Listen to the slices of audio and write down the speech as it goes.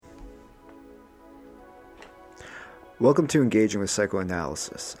Welcome to Engaging with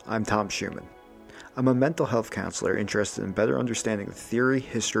Psychoanalysis. I'm Tom Schumann. I'm a mental health counselor interested in better understanding the theory,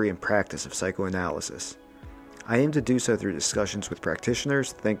 history, and practice of psychoanalysis. I aim to do so through discussions with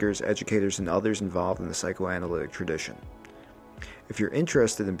practitioners, thinkers, educators, and others involved in the psychoanalytic tradition. If you're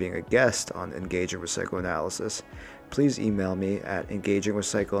interested in being a guest on Engaging with Psychoanalysis, please email me at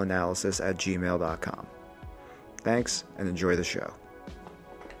engagingwithpsychoanalysis@gmail.com. Thanks, and enjoy the show.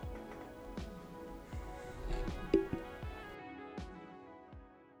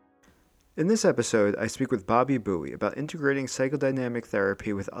 In this episode, I speak with Bobby Bowie about integrating psychodynamic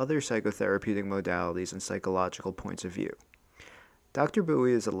therapy with other psychotherapeutic modalities and psychological points of view. Dr.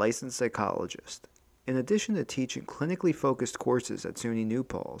 Bowie is a licensed psychologist. In addition to teaching clinically focused courses at SUNY New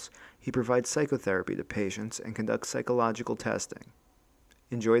Paltz, he provides psychotherapy to patients and conducts psychological testing.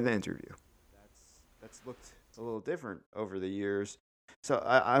 Enjoy the interview. That's looked a little different over the years. So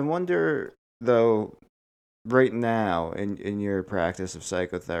I wonder, though, right now in your practice of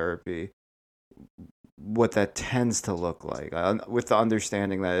psychotherapy, what that tends to look like, with the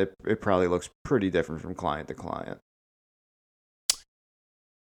understanding that it probably looks pretty different from client to client.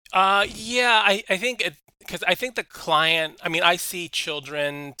 I think because I think the client, I mean, I see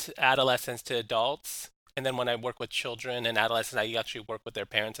children to adolescents to adults. And then when I work with children and adolescents, I actually work with their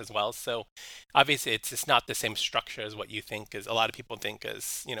parents as well. So obviously it's just not the same structure as what you think is a lot of people think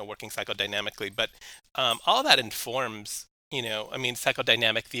is, working psychodynamically. But all that informs, I mean,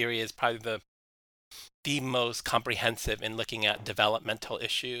 psychodynamic theory is probably the most comprehensive in looking at developmental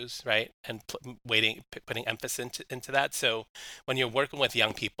issues, right? And putting emphasis into that. So when you're working with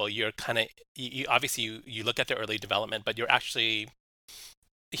young people, you're kind of you obviously you look at their early development, but you're actually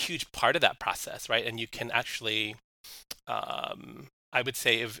a huge part of that process, right? And you can actually, I would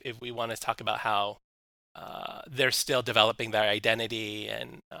say, if we want to talk about how they're still developing their identity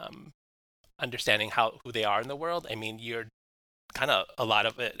and understanding who they are in the world, I mean, you're kind of a lot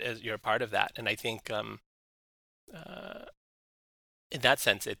of it is you're a part of that, and I think uh, in that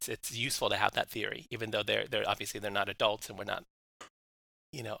sense, it's useful to have that theory, even though they're obviously they're not adults, and we're not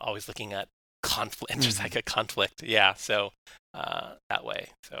always looking at conflict, just Mm-hmm. like a conflict. Yeah, so that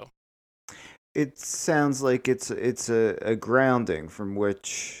way. So It sounds like it's a grounding from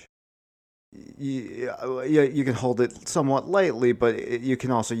which you can hold it somewhat lightly, but you can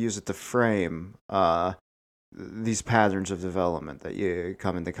also use it to frame these patterns of development that you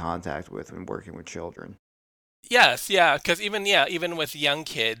come into contact with when working with children. yes, yeah, because even with young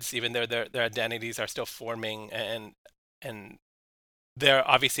kids, even their identities are still forming, and there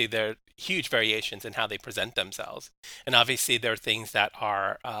are huge variations in how they present themselves, and obviously there are things that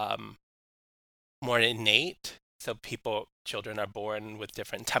are more innate. So children are born with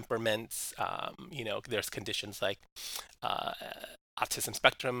different temperaments. There's conditions like uh, autism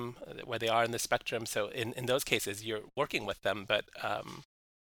spectrum, where they are in the spectrum. So in those cases, you're working with them, but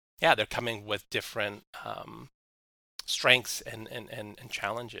yeah, they're coming with different strengths and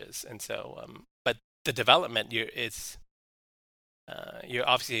challenges. And so, but the development you're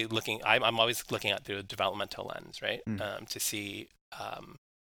obviously looking. I'm always looking at through a developmental lens, right? Mm. To see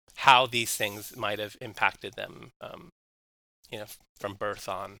how these things might have impacted them, from birth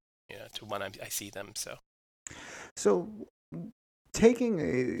on, to when I see them. So So, taking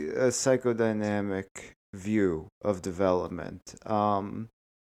a psychodynamic view of development, how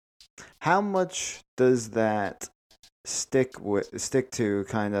much does that stick to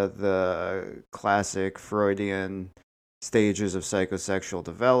kind of the classic Freudian stages of psychosexual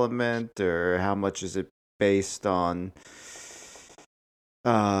development, or how much is it based on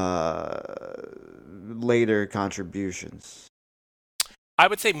later contributions? I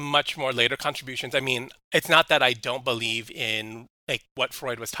would say much more later contributions. I mean, it's not that I don't believe in like what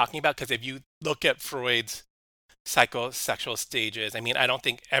Freud was talking about, because if you look at Freud's psychosexual stages, I mean, I don't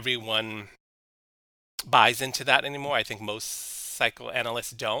think everyone buys into that anymore. I think most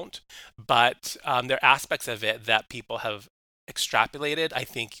psychoanalysts don't, but there are aspects of it that people have extrapolated. I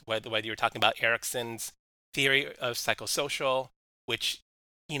think whether you're talking about Erickson's theory of psychosocial, which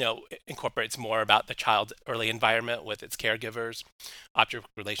incorporates more about the child's early environment with its caregivers, object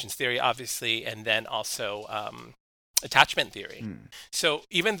relations theory, obviously, and then also attachment theory. Hmm. So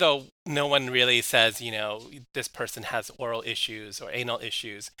even though no one really says, this person has oral issues or anal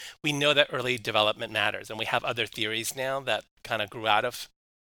issues, we know that early development matters. And we have other theories now that kind of grew out of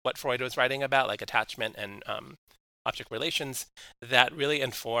what Freud was writing about, like attachment and object relations, that really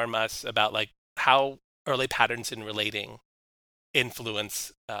inform us about like how early patterns in relating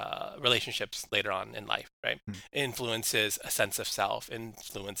influence relationships later on in life, right? Hmm. Influences a sense of self,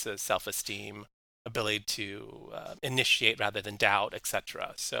 influences self-esteem, ability to initiate rather than doubt,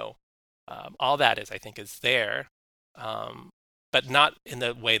 etc. So all that I think, is there. um, but not in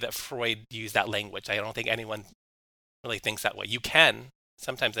the way that Freud used that language. I don't think anyone really thinks that way. You can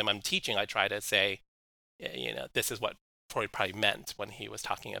sometimes when I'm teaching, I try to say, this is what Freud probably meant when he was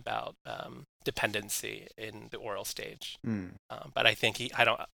talking about dependency in the oral stage. Mm. But I think I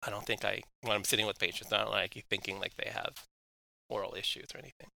don't think when I'm sitting with patients, I don't like thinking like they have oral issues or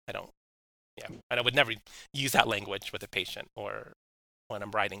anything. I don't, yeah, and I would never use that language with a patient or when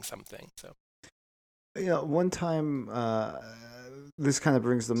I'm writing something. So, One time, this kind of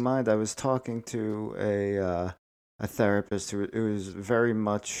brings to mind. I was talking to a therapist who was very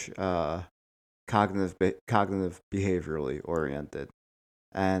much cognitive behaviorally oriented,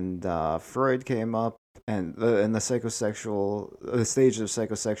 and Freud came up, and the stage of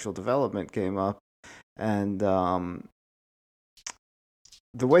psychosexual development came up, and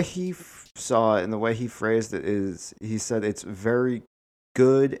the way he saw it and the way he phrased it is, he said it's very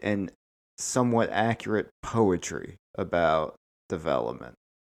good and somewhat accurate poetry about development.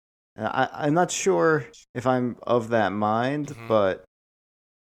 And I'm not sure if I'm of that mind, mhm. but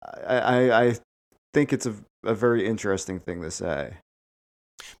I think it's a very interesting thing to say.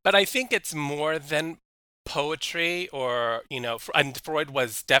 But I think it's more than poetry, or and Freud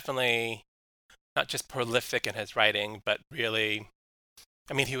was definitely not just prolific in his writing, but really,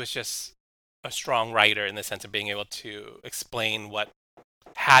 I mean, he was just a strong writer in the sense of being able to explain what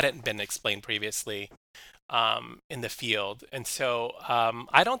hadn't been explained previously in the field. And so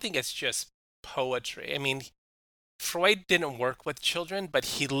I don't think it's just poetry. I mean, Freud didn't work with children, but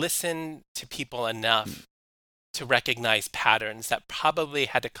he listened to people enough to recognize patterns that probably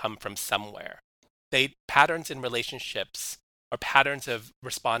had to come from somewhere. They patterns in relationships or patterns of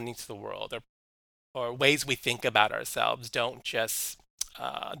responding to the world or ways we think about ourselves don't just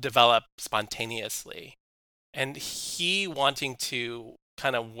develop spontaneously. And he wanting to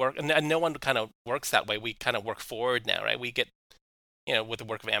kind of work, and no one kind of works that way. We kind of work forward now, right? We get, with the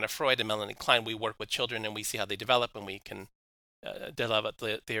work of Anna Freud and Melanie Klein, we work with children and we see how they develop, and we can develop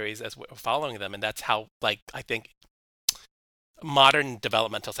the theories as we're following them. And that's how, like, I think modern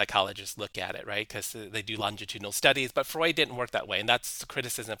developmental psychologists look at it, right? Because they do longitudinal studies, but Freud didn't work that way, and that's the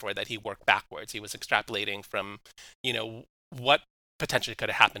criticism for that he worked backwards. He was extrapolating from, what potentially could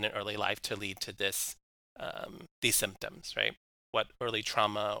have happened in early life to lead to these symptoms, right? What early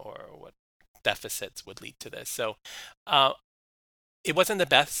trauma or what deficits would lead to this. So, uh, it wasn't the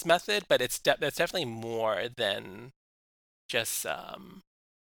best method, but it's definitely more than just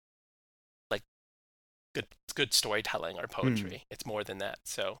like good storytelling or Mm. poetry. It's more than that.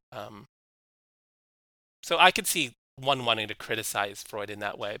 So I could see one wanting to criticize Freud in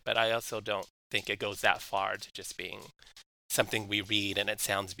that way, but I also don't think it goes that far to just being something we read and it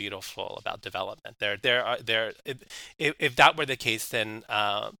sounds beautiful about development. If that were the case, then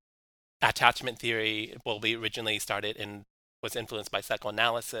attachment theory, well, we originally started and was influenced by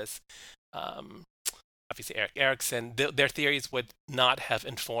psychoanalysis. Um, Obviously, Eric Erikson, their theories would not have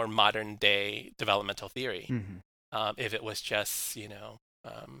informed modern day developmental theory Hmm. if it was just,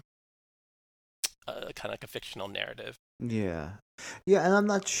 um, kind of like a fictional narrative. Yeah, yeah, and I'm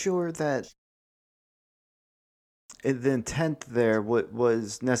not sure that the intent there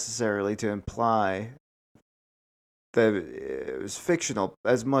was necessarily to imply that it was fictional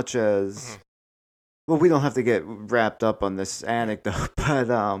as much as, Hmm. well, we don't have to get wrapped up on this anecdote, but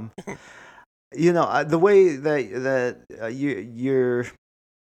the way that you're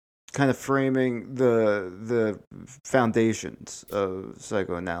kind of framing the foundations of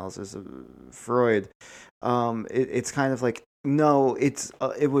psychoanalysis of Freud, it's kind of like, no,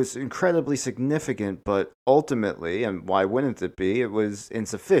 it was incredibly significant, but ultimately, and why wouldn't it be? It was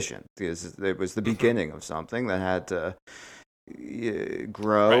insufficient because it was the Hmm. beginning of something that had to Right.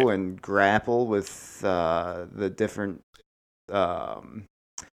 grow and grapple with the different um,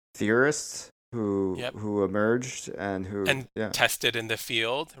 theorists Yep. who emerged and who, And yeah, tested in the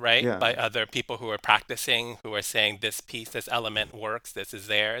field, right, yeah. by other people who are practicing, who are saying this piece, this element works, this is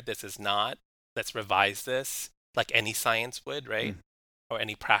there, this is not. Let's revise this, like any science would, right, Mm. or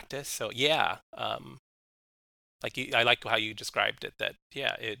any practice. So yeah, I like how you described it. That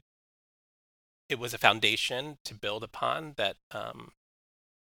yeah, it was a foundation to build upon that.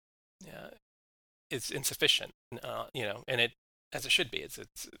 Yeah, is insufficient. And it as it should be. It's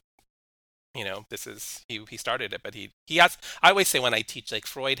this is he started it, but he has. I always say when I teach, like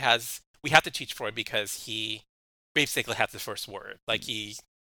Freud has, we have to teach Freud because he basically has the first word, but he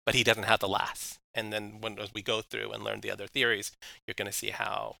doesn't have the last. And then as we go through and learn the other theories, you're going to see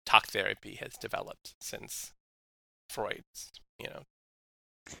how talk therapy has developed since Freud's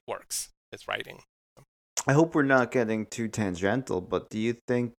works, his writing. I hope we're not getting too tangential, but do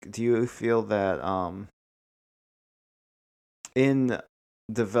you feel that in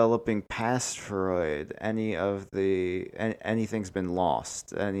developing past Freud, anything's been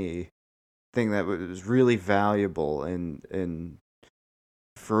lost, anything that was really valuable in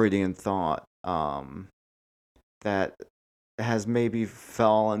Freudian thought, that has maybe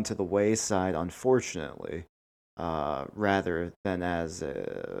fallen to the wayside, unfortunately, rather than as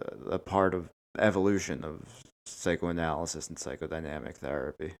a part of evolution of psychoanalysis and psychodynamic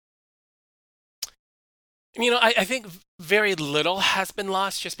therapy. I think very little has been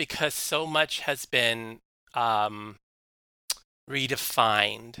lost just because so much has been um,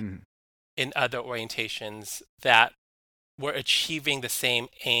 redefined Mm. in other orientations that were achieving the same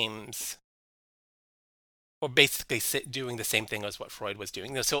aims or basically doing the same thing as what Freud was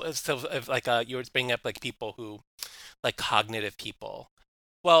doing. So if like you were bringing up like people who like cognitive people,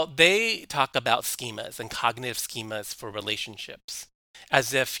 well, they talk about schemas and cognitive schemas for relationships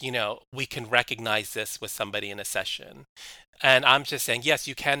as if, we can recognize this with somebody in a session. And I'm just saying, yes,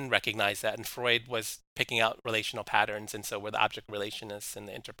 you can recognize that. And Freud was picking out relational patterns, and so were the object relationists and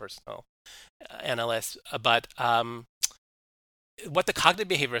the interpersonal analysts. But what the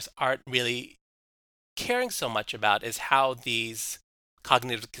cognitive behaviorists aren't really caring so much about is how these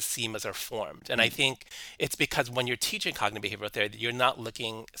cognitive schemas are formed. And I Mm. think it's because when you're teaching cognitive behavioral therapy, you're not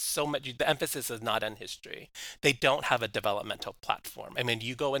looking so much, the emphasis is not on history. They don't have a developmental platform. I mean,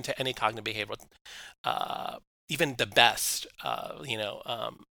 you go into any cognitive behavioral, uh, even the best,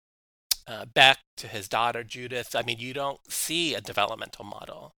 Beck to his daughter Judith. I mean, you don't see a developmental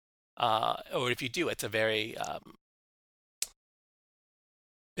model. Or if you do, it's a very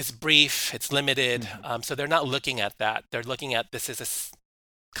it's brief, it's limited. Mhm. So they're not looking at that. They're looking at this as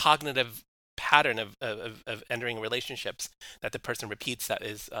cognitive pattern of entering relationships that the person repeats that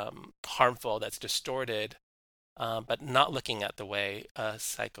is harmful, that's distorted, but not looking at the way a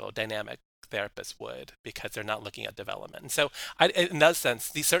psychodynamic therapist would because they're not looking at development. And so, in that sense,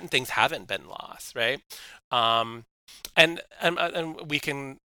 these certain things haven't been lost, right? Um, and we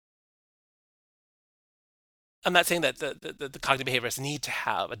can. I'm not saying that the cognitive behaviorists need to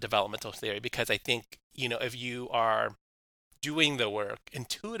have a developmental theory because I think if you are doing the work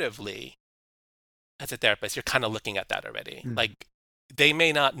intuitively as a therapist, you're kind of looking at that already. Mhm. Like they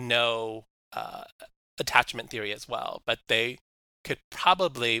may not know uh, attachment theory as well, but they could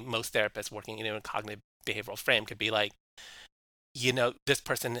probably, most therapists working in a cognitive behavioral frame could be like, this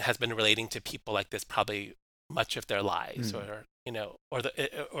person has been relating to people like this probably much of their lives, Mhm. or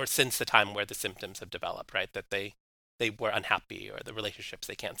or since the time where the symptoms have developed, right? That they were unhappy or the relationships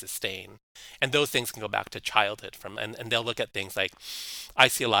they can't sustain, and those things can go back to childhood and they'll look at things like I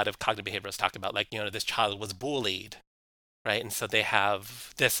see a lot of cognitive behaviorists talk about like this child was bullied, right? And so they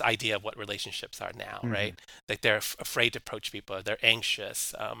have this idea of what relationships are now, Mhm. right? Like they're afraid to approach people, they're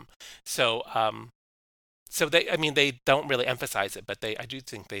anxious. So so I mean, they don't really emphasize it, but I do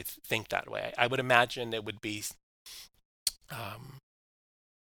think they think that way. I would imagine it would be um,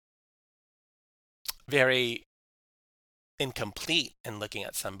 very incomplete in looking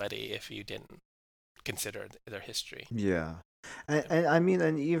at somebody if you didn't consider their history. Yeah. And I mean,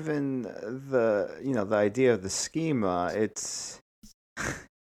 and even the idea of the schema, it's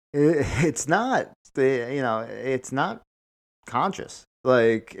not it's not conscious,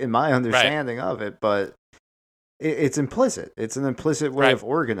 like in my Right, understanding of it, but it's implicit. It's an implicit way right, of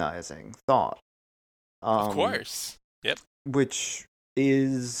organizing thought, of um, course. Yep, which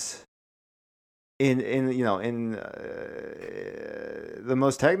is in the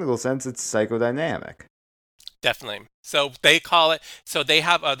most technical sense, it's psychodynamic. definitely. So they call it, so they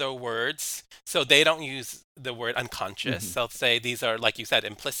have other words. So they don't use the word unconscious. Hmm. They'll say these are, like you said,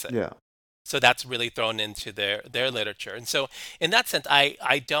 implicit. Yeah. So that's really thrown into their literature. And so in that sense,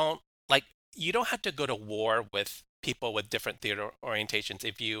 I don't like you don't have to go to war with people with different theater orientations.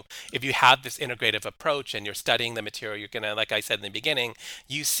 If you have this integrative approach and you're studying the material, you're gonna, like I said in the beginning,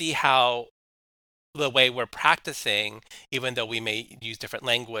 you see how the way we're practicing, even though we may use different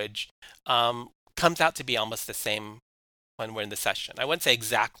language, comes out to be almost the same when we're in the session. I wouldn't say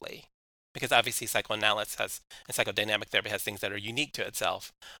exactly, because obviously psychoanalysis has and psychodynamic therapy has things that are unique to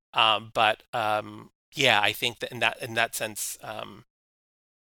itself. But yeah, I think that in that sense,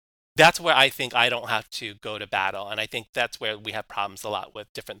 that's where I think I don't have to go to battle, and I think that's where we have problems a lot with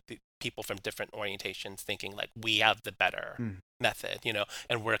different people from different orientations thinking like we have the better Mm. method,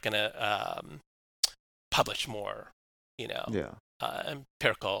 and we're gonna publish more, you know, Yeah.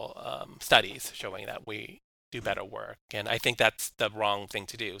 empirical studies showing that we do better work. And I think that's the wrong thing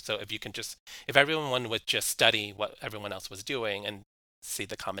to do. So if everyone would just study what everyone else was doing and see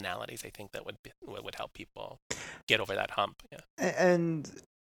the commonalities, I think that what would help people get over that hump. Yeah. And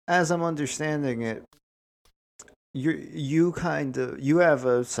as I'm understanding it, you have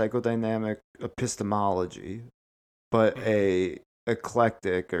a psychodynamic epistemology, but Mhm. a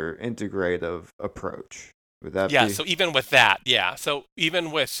eclectic or integrative approach. Would that Yeah, be? so even with that, yeah. So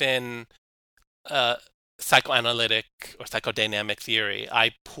even within uh, psychoanalytic or psychodynamic theory,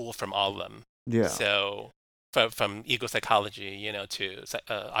 I pull from all of them. Yeah. So from ego psychology, to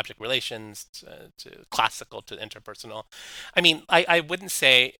object relations, to classical, to interpersonal. I mean, I wouldn't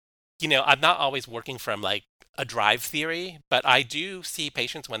say, I'm not always working from like a drive theory, but I do see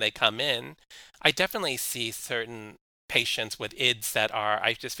patients when they come in. I definitely see certain patients with IDs that are,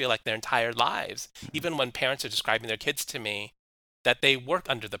 I just feel like their entire lives, even when parents are describing their kids to me, that they work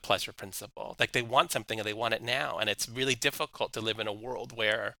under the pleasure principle. Like they want something and they want it now. And it's really difficult to live in a world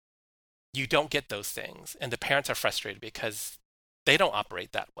where you don't get those things. And the parents are frustrated because they don't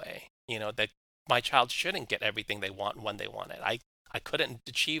operate that way. That my child shouldn't get everything they want when they want it. I couldn't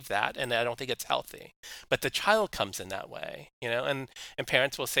achieve that and I don't think it's healthy. But the child comes in that way, and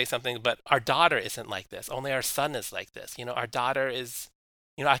parents will say something, but our daughter isn't like this. Only our son is like this. Our daughter is,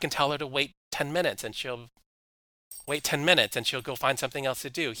 I can tell her to wait 10 minutes and she'll wait 10 minutes and she'll go find something else to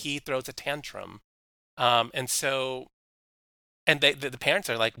do. He throws a tantrum. And so, and the parents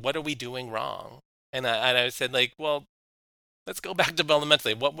are like, what are we doing wrong? And I said, like, well, let's go back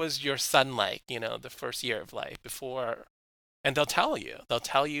developmentally. What was your son like, the first year of life before? And they'll tell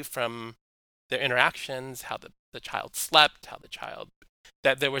you from their interactions, how the child slept,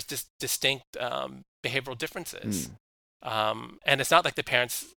 that there was this distinct behavioral differences. Mm. And it's not like the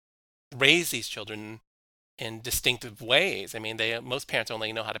parents raise these children in distinctive ways. I mean, most parents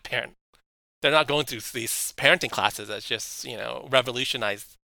only know how to parent. They're not going through these parenting classes that's just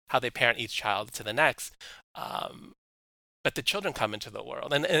revolutionize how they parent each child to the next. Um, but the children come into the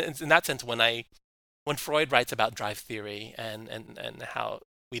world, and in that sense, when Freud writes about drive theory and how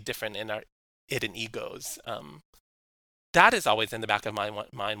we different in our id and egos, that is always in the back of my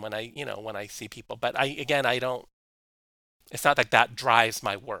mind when I see people. But I don't. It's not like that drives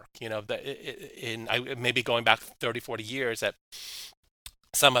my work. I maybe going back 30, 40 years at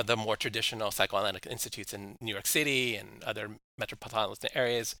some of the more traditional psychoanalytic institutes in New York City and other metropolitan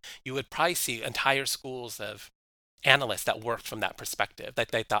areas, you would probably see entire schools of analysts that worked from that perspective, that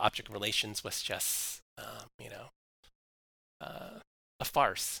they thought object relations was just, a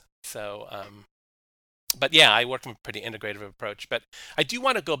farce. So, but yeah, I work from a pretty integrative approach. But I do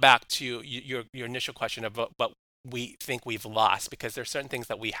want to go back to your initial question about what we think we've lost, because there are certain things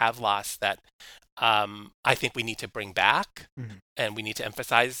that we have lost that I think we need to bring back Mhm. and we need to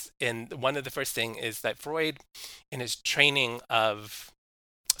emphasize. And one of the first thing is that Freud, in his training of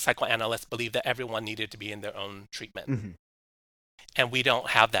psychoanalysts, believed that everyone needed to be in their own treatment. Mhm. And we don't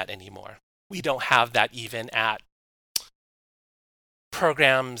have that anymore. We don't have that even at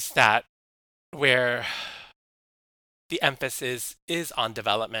programs that where the emphasis is on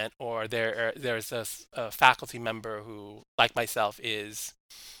development, or there's a faculty member who, like myself, is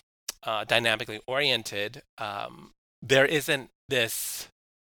dynamically oriented. There isn't this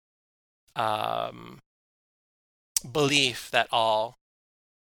um, belief that all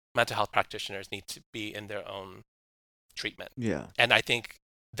mental health practitioners need to be in their own treatment. Yeah. And I think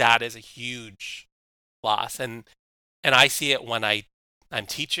that is a huge loss. And I see it when I'm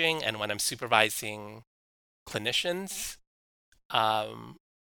teaching and when I'm supervising clinicians.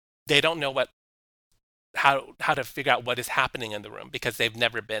 They don't know how to figure out what is happening in the room because they've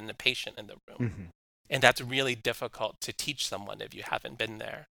never been a patient in the room. Mhm. And that's really difficult to teach someone if you haven't been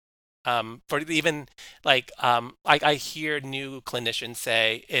there. For even like I hear new clinicians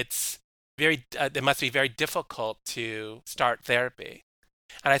say it must be very difficult to start therapy.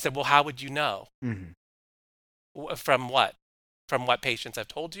 And I said, well, how would you know? Mhm. From what? From what patients have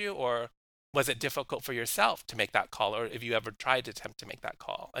told you, or was it difficult for yourself to make that call, or if you ever tried to attempt to make that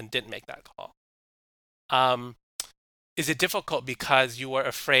call and didn't make that call? Um, is it difficult because you were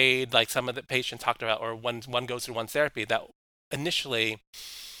afraid, like some of the patients talked about, or one goes through one therapy that initially,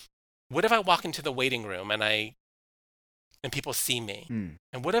 what if I walk into the waiting room and people see me? Mm.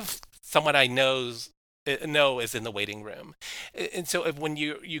 And what if someone I know is in the waiting room? And so when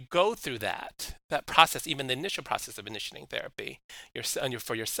you go through that process, even the initial process of initiating therapy,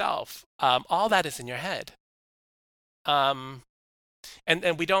 for yourself, all that is in your head. And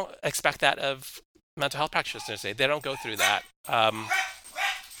we don't expect that of mental health practitioners. They don't go through that.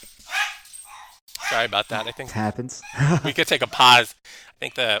 Sorry about that. I think It happens. we could take a pause. I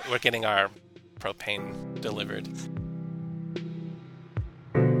think that we're getting our propane delivered.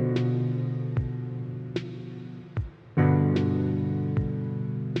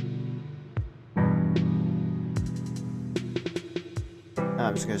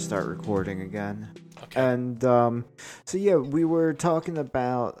 I'm just going to start recording again. Okay. And so, yeah, we were talking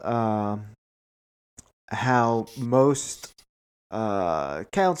about how most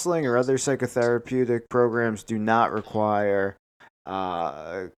counseling or other psychotherapeutic programs do not require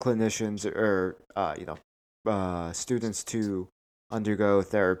clinicians or, students to undergo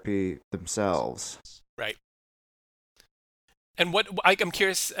therapy themselves. Right. And I'm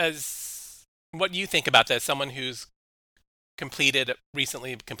curious as what you think about that. Someone who's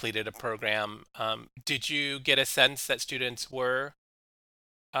recently completed a program. Did you get a sense that students were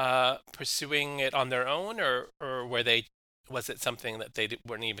pursuing it on their own, or was it something that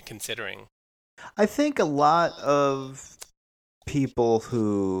weren't even considering? I think a lot of people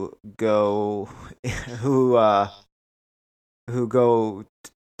who who go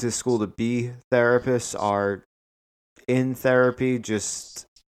to school to be therapists are in therapy, just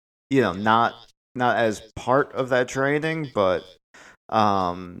not as part of that training, but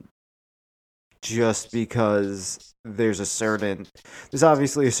um just because there's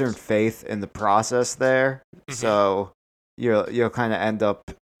obviously a certain faith in the process there. Hmm. So you'll kind of end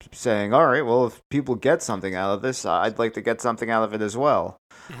up saying, all right, well, if people get something out of this, I'd like to get something out of it as well.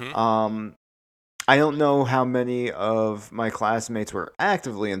 Hmm. um I don't know how many of my classmates were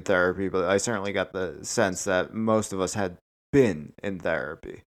actively in therapy, but I certainly got the sense that most of us had been in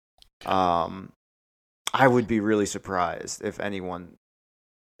therapy. Okay. Um, I would be really surprised if anyone.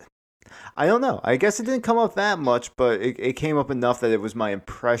 I don't know. I guess it didn't come up that much, but it came up enough that it was my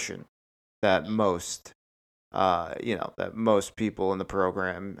impression that that most people in the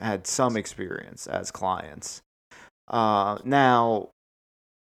program had some experience as clients. Now,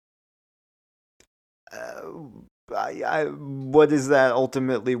 what is that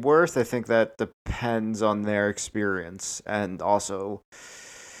ultimately worth? I think that depends on their experience and also,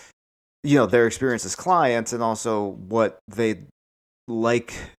 their experience as clients and also what they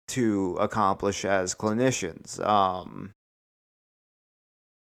like to accomplish as clinicians.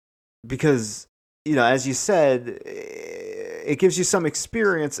 Because, as you said, it gives you some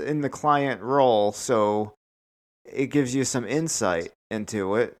experience in the client role, so it gives you some insight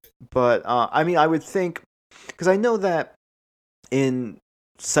into it. But I mean, I would think, because I know that in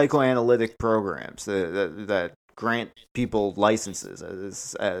psychoanalytic programs that grant people licenses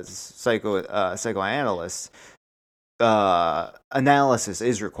as psychoanalysts, analysis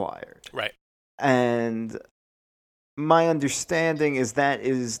is required, Right. and my understanding is that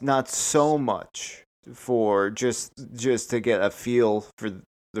is not so much for just to get a feel for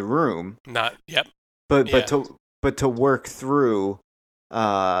the room, Not. Yep. but Yeah. to work through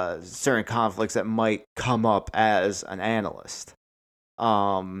certain conflicts that might come up as an analyst.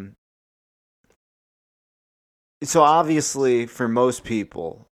 Um, so obviously, for most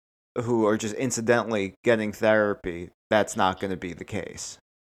people who are just incidentally getting therapy, that's not going to be the case.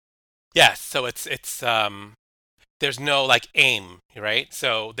 Yes. So it's there's no like aim, right?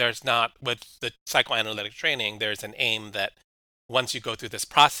 So there's not with the psychoanalytic training, there's an aim that once you go through this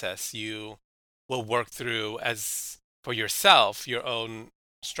process, you will work through as for yourself your own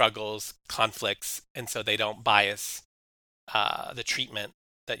struggles, conflicts, and so they don't bias the treatment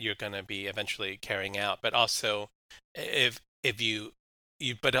that you're going to be eventually carrying out. But also, if you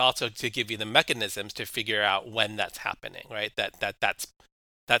but also to give you the mechanisms to figure out when that's happening, right?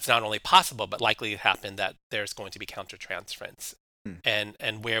 That's not only possible but likely to happen, that there's going to be countertransference, Hmm.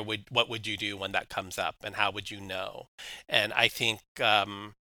 and what would you do when that comes up, and how would you know? And I think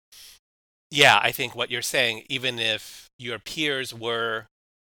yeah, I think what you're saying, even if your peers were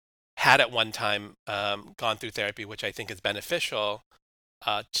had at one time gone through therapy, which I think is beneficial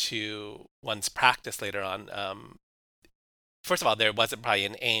to one's practice later on. First of all, there wasn't probably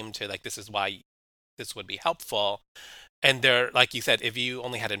an aim to like this is why this would be helpful, and there, like you said, if you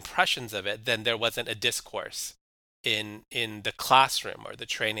only had impressions of it, then there wasn't a discourse in the classroom or the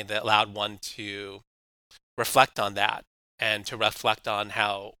training that allowed one to reflect on that, and to reflect on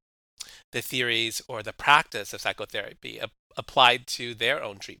how the theories or the practice of psychotherapy applied to their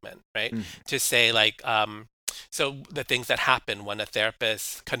own treatment, right? Hmm. To say like, so the things that happen when a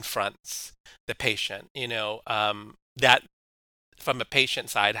therapist confronts the patient, that from a patient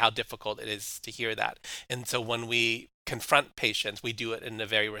side, how difficult it is to hear that. And so when we confront patients, we do it in a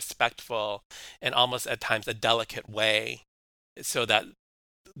very respectful and almost at times a delicate way, so that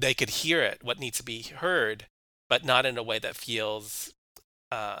they could hear it, what needs to be heard, but not in a way that feels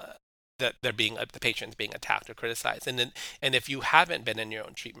uh, that the patient's being attacked or criticized. And if you haven't been in your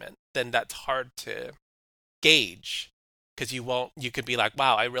own treatment, then that's hard to gauge, because you could be like,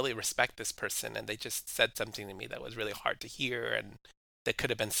 wow, I really respect this person, and they just said something to me that was really hard to hear, and they could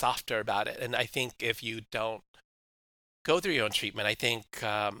have been softer about it. And I think if you don't go through your own treatment, I think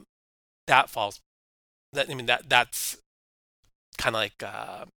that falls. That's kind of like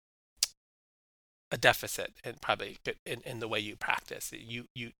a deficit in probably in the way you practice. You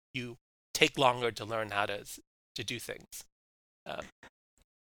take longer to learn how to do things. Um,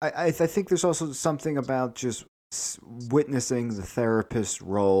 I think there's also something about just witnessing the therapist's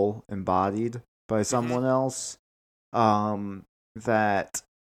role embodied by mhm. someone else, that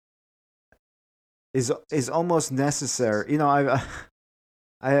is almost necessary.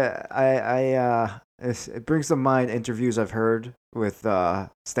 It brings to mind interviews I've heard with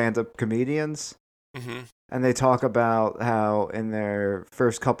stand-up comedians, Mhm. and they talk about how in their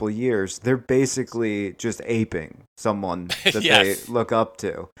first couple years they're basically just aping someone that they Yes. look up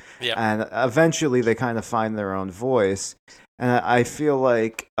to, Yep. and eventually they kind of find their own voice. And I feel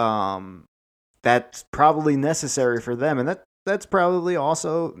like that's probably necessary for them, and that's probably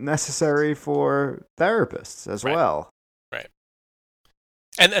also necessary for therapists as Right. well. Right.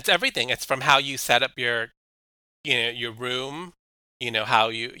 And that's everything. It's from how you set up your room, how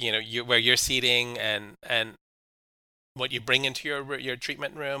you where you're seating, and what you bring into your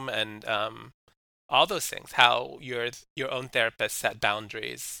treatment room, and all those things. How your own therapist set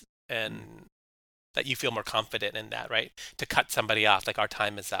boundaries, and that you feel more confident in that, right? To cut somebody off, like our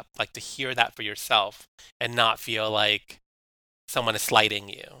time is up, like to hear that for yourself and not feel like someone is slighting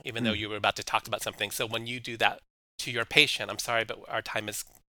you, even though Mm. you were about to talk about something. So when you do that to your patient, I'm sorry, but our time is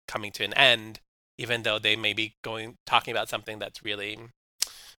coming to an end, even though they may be talking about something that's really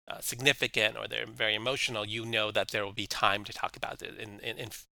significant, or they're very emotional, you know that there will be time to talk about it in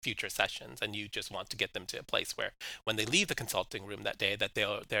future sessions, and you just want to get them to a place where when they leave the consulting room that day, that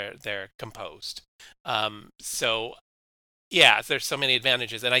they're composed. So yeah, there's so many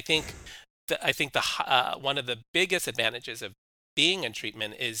advantages, and I think the one of the biggest advantages of being in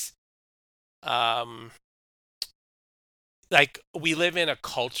treatment is um, like we live in a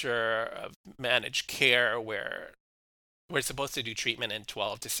culture of managed care where we're supposed to do treatment in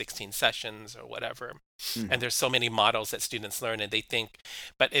 12 to 16 sessions or whatever, and Mm. there's so many models that students learn, and they think,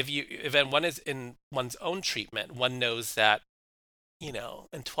 but if one is in one's own treatment, one knows that,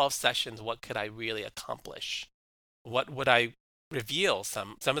 in 12 sessions, what could I really accomplish? What would I reveal?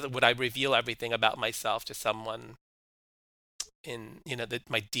 Some of the Would I reveal everything about myself to someone in,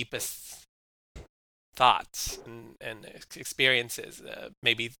 my deepest thoughts and experiences,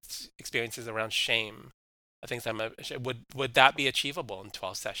 maybe experiences around shame, things would that be achievable in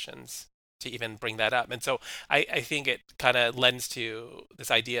 12 sessions to even bring that up? And so I think it kind of lends to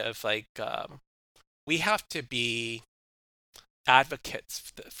this idea of like, we have to be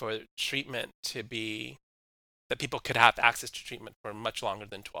advocates for treatment, to be that people could have access to treatment for much longer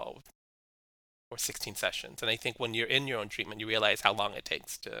than 12 or 16 sessions. And I think when you're in your own treatment, you realize how long it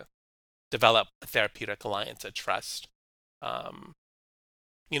takes to develop a therapeutic alliance, a trust. Um,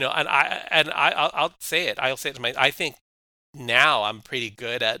 I'll say it. I'll say it to I think now I'm pretty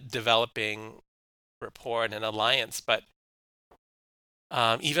good at developing rapport and an alliance, but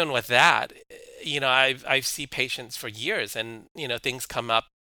even with that, I've seen patients for years, and things come up,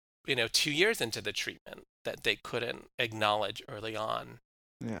 2 years into the treatment that they couldn't acknowledge early on.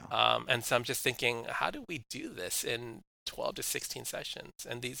 Yeah. And so I'm just thinking, how do we do this in 12 to 16 sessions?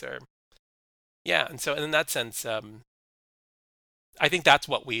 And these are, yeah. And so in that sense, I think that's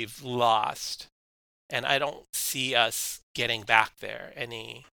what we've lost. And I don't see us getting back there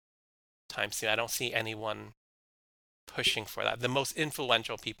anytime soon. I don't see anyone pushing for that. The most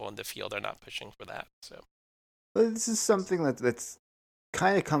influential people in the field are not pushing for that. So, But this is something that's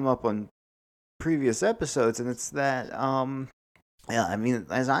kind of come up on previous episodes, and it's that yeah, I mean,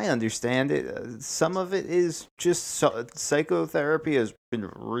 as I understand it, some of it is just psychotherapy has been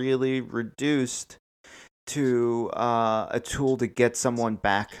really reduced to a tool to get someone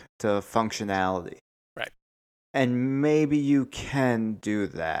back to functionality. right. And maybe you can do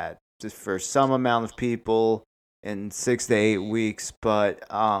that just for some amount of people in 6 to 8 weeks, but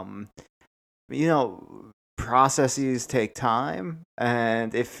you know, processes take time,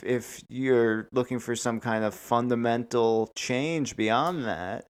 and if you're looking for some kind of fundamental change beyond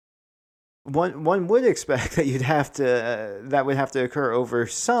that, one would expect that that would have to occur over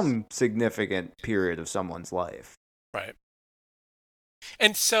some significant period of someone's life. Right.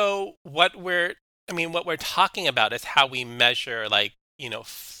 And so what we're talking about is how we measure, like,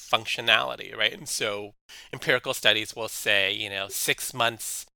 functionality, right? And so empirical studies will say, 6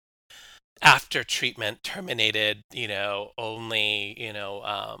 months after treatment terminated, there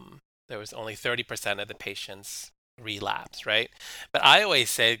was only 30% of the patients relapse, right? But I always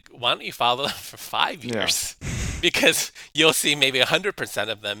say, why don't you follow them for five Yeah. years? Because you'll see maybe 100%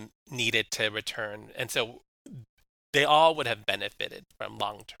 of them needed to return. And so they all would have benefited from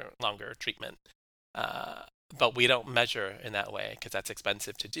longer treatment. But we don't measure in that way because that's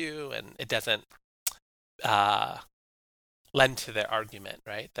expensive to do, and it doesn't uh, lend to their argument,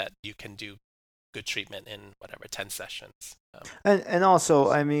 right? That you can do good treatment in whatever 10 sessions. And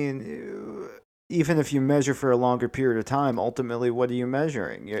also, I mean, even if you measure for a longer period of time, ultimately, what are you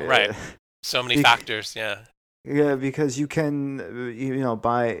measuring? Right. So many factors. Yeah. Yeah, because you can,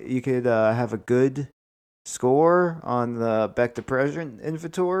 you could have a good score on the Beck Depression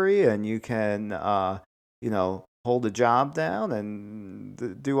inventory, and you can, hold a job down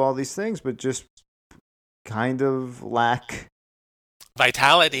and do all these things, but just kind of lack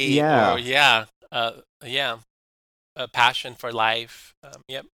Vitality or, yeah. yeah. Yeah. A passion for life.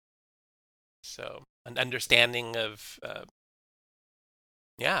 Yep. So an understanding of,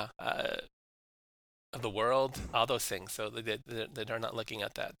 yeah, of the world, all those things. So they're not looking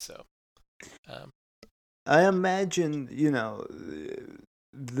at that. So, um, I imagine,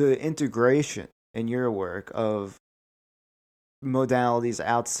 the integration in your work of modalities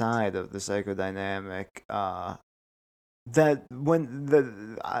outside of the psychodynamic, that when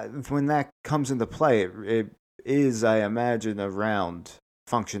that comes into play, it is, I imagine, around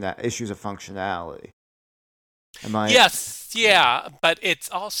issues of functionality. Am I? yes, yeah, but it's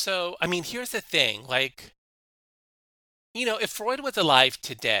also, I mean, here's the thing, like, if Freud was alive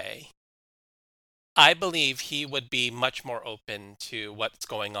today, I believe he would be much more open to what's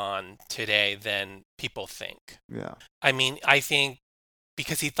going on today than people think. Yeah. I mean, I think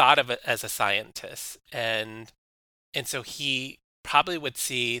because he thought of it as a scientist, and so he probably would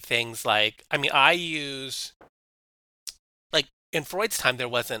see things like, I mean, I use, like, in Freud's time there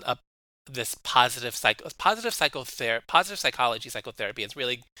wasn't a this positive psychology psychotherapy. It's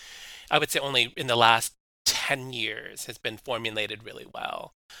really, I would say, only in the last 10 years has been formulated really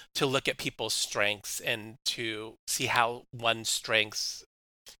well to look at people's strengths and to see how one's strengths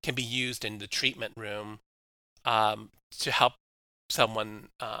can be used in the treatment room, to help someone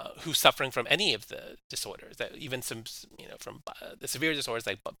who's suffering from any of the disorders, that even some, from the severe disorders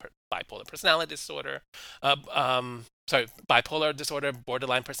like bipolar personality disorder, bipolar disorder,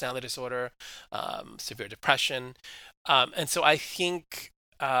 borderline personality disorder, severe depression. And so I think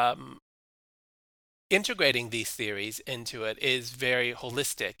integrating these theories into it is very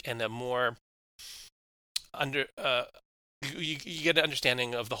holistic and a more under you get an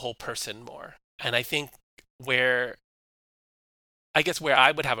understanding of the whole person more. And I think where where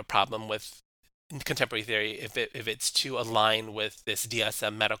I would have a problem with contemporary theory, if it's to align with this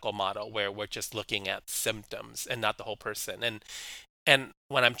DSM medical model where we're just looking at symptoms and not the whole person. And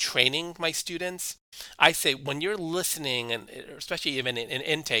when I'm training my students, I say when you're listening, and especially even in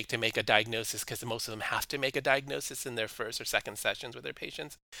intake, to make a diagnosis, because most of them have to make a diagnosis in their first or second sessions with their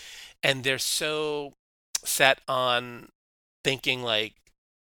patients, and they're so set on thinking like,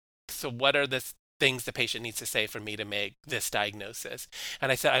 so what are the things the patient needs to say for me to make this diagnosis?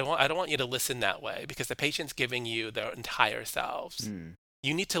 And I said, I don't want you to listen that way, because the patient's giving you their entire selves. Mm.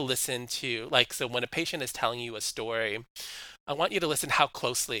 You need to listen to, like, so when a patient is telling you a story, I want you to listen how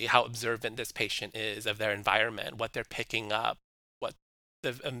closely, how observant this patient is of their environment, what they're picking up, what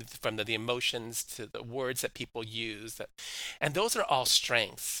from the emotions to the words that people use. And those are all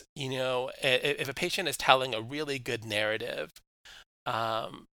strengths. If a patient is telling a really good narrative,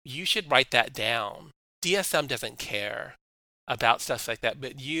 you should write that down. DSM doesn't care about stuff like that,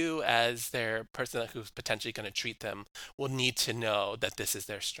 but you, as their person who's potentially going to treat them, will need to know that this is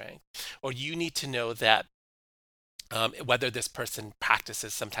their strength, or you need to know that whether this person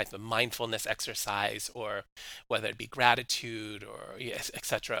practices some type of mindfulness exercise, or whether it be gratitude, or yes,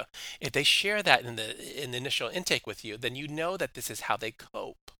 etc. If they share that in the initial intake with you, then you know that this is how they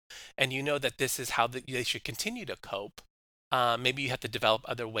cope, and you know that this is how they should continue to cope. Maybe you have to develop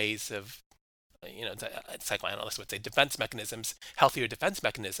other ways of, psychoanalysts would say defense mechanisms, healthier defense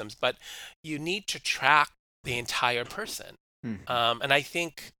mechanisms, but you need to track the entire person. Mm-hmm. And I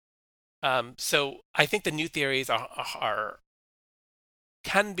think, so I think the new theories are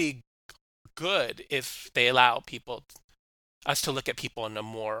can be good if they allow us to look at people in a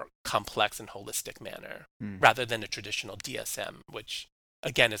more complex and holistic manner, Mm. rather than a traditional DSM, which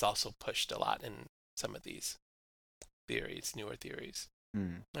again is also pushed a lot in some of these theories, newer theories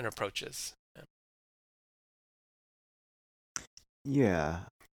Mm. and approaches. Yeah.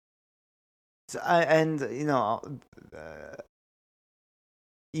 So and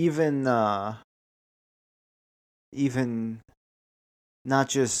even even not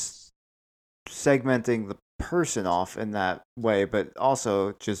just segmenting the person off in that way, but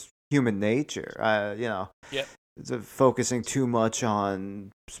also just human nature. Yep. Focusing too much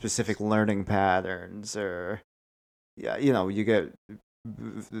on specific learning patterns, or yeah, you get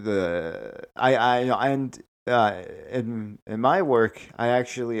and in my work, I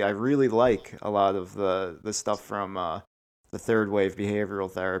really like a lot of the stuff from the third wave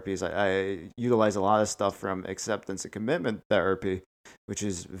behavioral therapies. I utilize a lot of stuff from acceptance and commitment therapy, which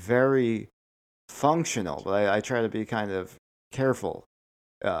is very functional, but I try to be kind of careful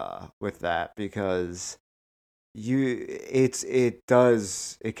with that because it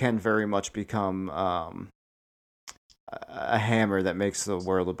can very much become a hammer that makes the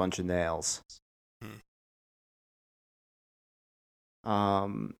world a bunch of nails. Hmm.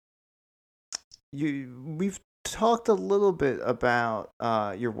 Um, we've talked a little bit about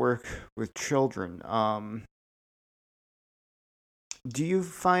your work with children. Do you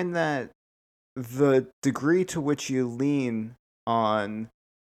find that the degree to which you lean on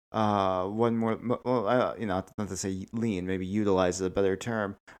one more well, not to say lean, maybe utilize is a better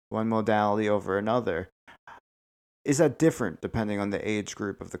term, one modality over another, is that different depending on the age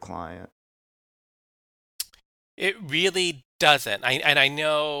group of the client? It really doesn't. I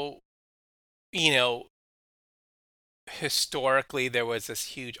know, you know, historically there was this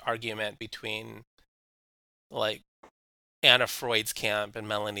huge argument between like Anna Freud's camp and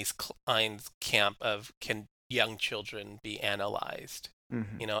Melanie Klein's camp of can young children be analyzed.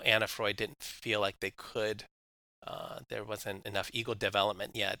 Mm-hmm. Anna Freud didn't feel like they could. There wasn't enough ego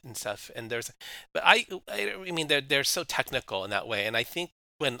development yet and stuff. But I mean, they're so technical in that way. And I think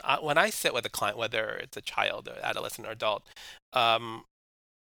when I sit with a client, whether it's a child, or adolescent, or adult, um,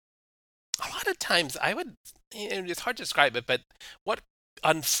 a lot of times it's hard to describe it, but what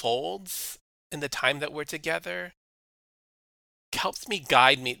unfolds in the time that we're together helps me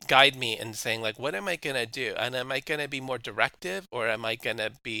guide me in saying like what am I going to do, and am I going to be more directive, or am I going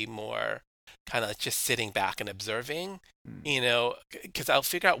to be more kind of just sitting back and observing, because I'll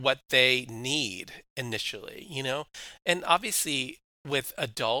figure out what they need initially. And obviously with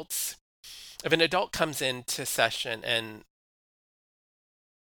adults, if an adult comes into session and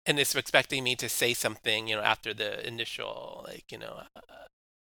is expecting me to say something, after the initial, like,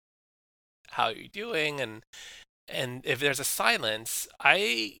 how are you doing, and if there's a silence,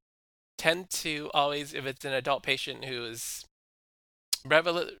 I tend to always, if it's an adult patient who is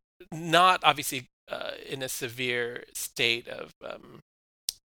not obviously in a severe state of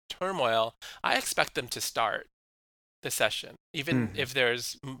turmoil, I expect them to start the session, even Mm-hmm. if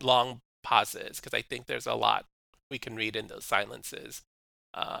there's long pauses, because I think there's a lot we can read in those silences.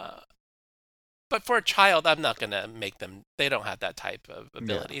 Uh, but for a child, I'm not going to make them, they don't have that type of Yeah.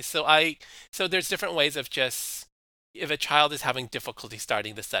 ability. So there's different ways of just, if a child is having difficulty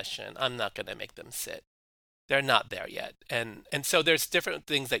starting the session, I'm not going to make them sit. They're not there yet. And so there's different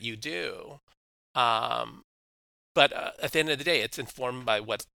things that you do. Um, but at the end of the day, it's informed by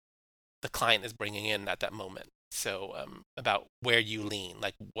what the client is bringing in at that moment. So about where you lean,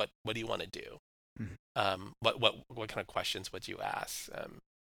 like what do you want to do? Mhm. What kind of questions would you ask?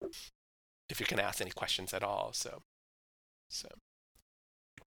 If you can ask any questions at all. So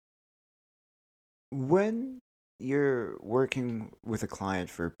When you're working with a client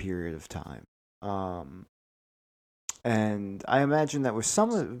for a period of time, um, and I imagine that with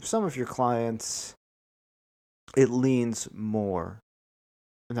some of your clients, it leans more.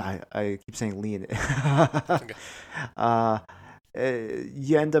 No, I keep saying lean. okay. uh,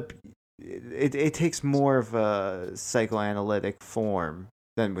 you end up it takes more of a psychoanalytic form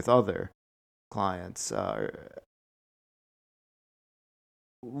than with other clients.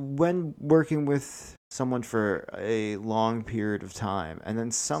 When working with someone for a long period of time, and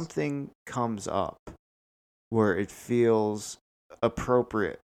then something comes up where it feels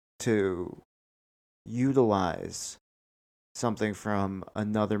appropriate to utilize something from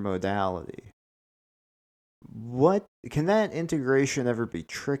another modality. What can that integration ever be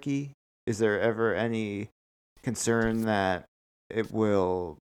tricky? Is there ever any concern that it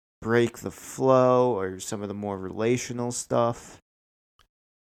will break the flow or some of the more relational stuff?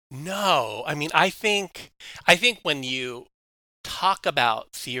 No, I mean I think when you talk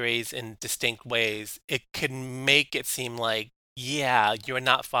about theories in distinct ways, it can make it seem like, yeah, you're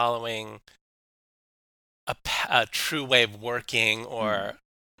not following a true way of working, Mm. or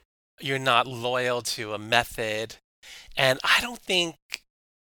you're not loyal to a method. And I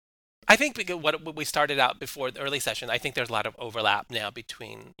think because what we started out before the early session, I think there's a lot of overlap now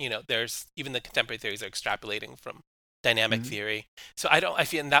between, there's even the contemporary theories are extrapolating from dynamic Mm. theory. So I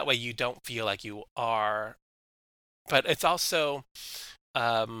feel in that way you don't feel like you are, but it's also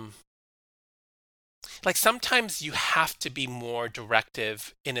um, like sometimes you have to be more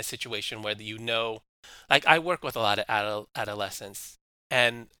directive in a situation where like I work with a lot of adolescents,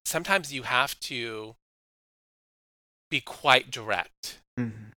 and sometimes you have to be quite direct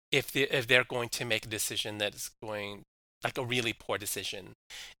Mm-hmm. if they're going to make a decision that's going like a really poor decision.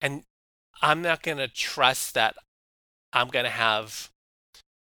 And I'm not going to trust that I'm going to have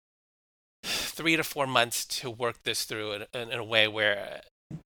 3 to 4 months to work this through in a way where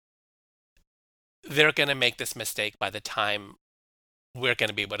they're going to make this mistake by the time we're going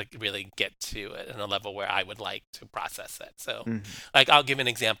to be able to really get to it in a level where I would like to process it. So, Mm-hmm. like, I'll give an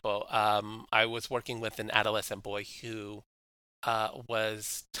example. I was working with an adolescent boy who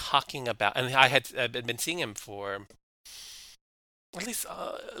was talking about, and I've been seeing him for at least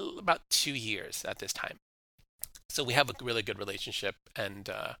about 2 years at this time. So we have a really good relationship and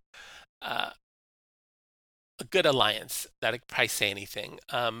uh, a good alliance that I could probably say anything.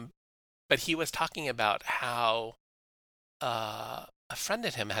 But he was talking about how a friend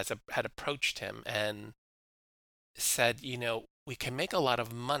of him had approached him and said, we can make a lot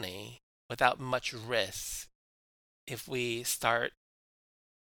of money without much risk if we start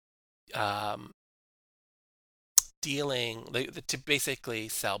um, dealing to basically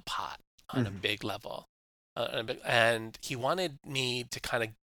sell pot on a Mm-hmm. big level. And he wanted me to kind of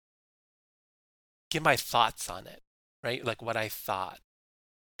give my thoughts on it, right? Like what I thought.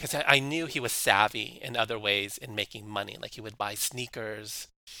 Because I knew he was savvy in other ways in making money. Like he would buy sneakers.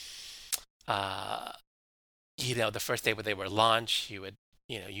 Uh, the first day when they were launched, he would,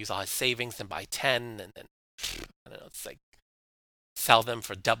 use all his savings and buy 10 and then, I don't know, it's like sell them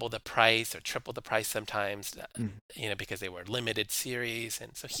for double the price or triple the price sometimes, Mm-hmm. because they were limited series.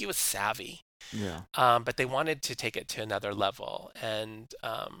 And so he was savvy. Yeah. But they wanted to take it to another level. And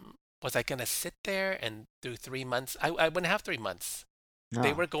was I going to sit there and do 3 months? I wouldn't have 3 months.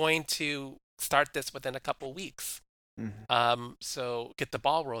 They Ah. were going to start this within a couple weeks. Mm-hmm. So get the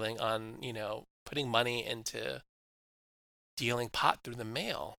ball rolling on, putting money into dealing pot through the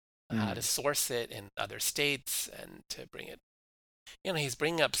mail, how to Mm-hmm. source it in other states and to bring it. He's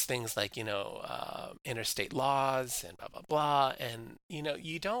bringing up things like, interstate laws and blah, blah, blah. And,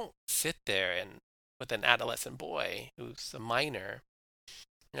 you don't sit there and with an adolescent boy who's a minor,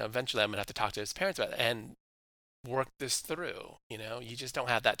 eventually I'm going to have to talk to his parents about it and work this through. You just don't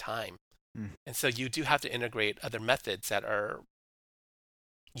have that time. Mm-hmm. And so you do have to integrate other methods that are,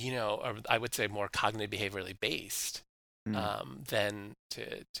 or I would say more cognitive behaviorally based than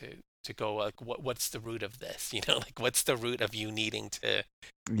to go like what's the root of this? Like what's the root of you needing to,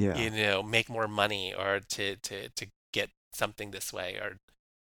 Yeah. make more money or to get something this way or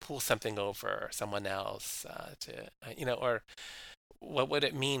pull something over someone else or what would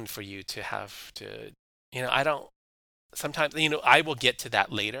it mean for you to have to, I don't sometimes, I will get to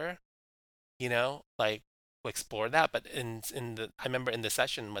that later, like explore that. But I remember in the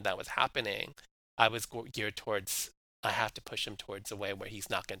session when that was happening, I was geared towards, I have to push him towards a way where he's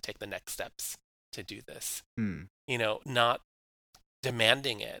not going to take the next steps to do this. Mm. Not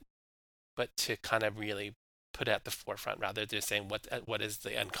demanding it, but to kind of really put it at the forefront rather than saying what is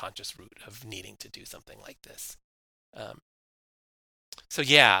the unconscious root of needing to do something like this. Um, so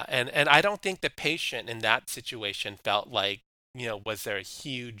yeah, and I don't think the patient in that situation felt like, was there a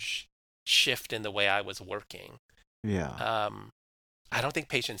huge shift in the way I was working. Yeah. Um, I don't think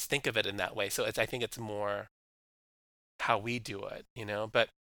patients think of it in that way. So I think it's more how we do it, But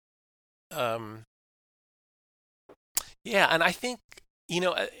um, yeah, and I think,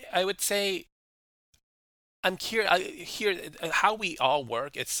 I would say I'm curious here how we all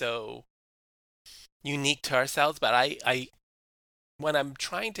work. It's so unique to ourselves, but I when I'm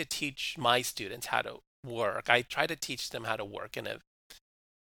trying to teach my students how to work, I try to teach them how to work in a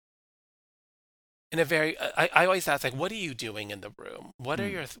very I always ask, like, what are you doing in the room?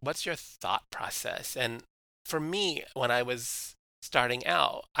 Mm. What's your thought process? And for me, when I was starting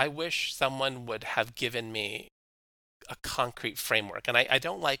out, I wish someone would have given me a concrete framework. And I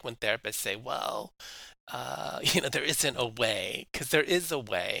don't like when therapists say, well, there isn't a way, because there is a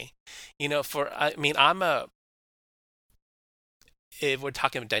way. I mean, if we're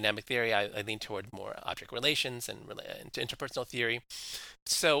talking about dynamic theory, I lean toward more object relations and interpersonal theory.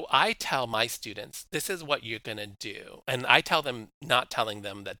 So I tell my students, this is what you're going to do. And I tell them, not telling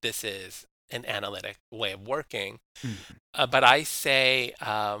them that this is an analytic way of working, Mm. but I say,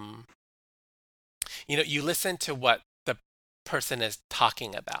 you listen to what the person is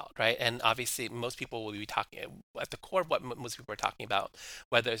talking about, right? And obviously, most people will be talking at the core of what most people are talking about,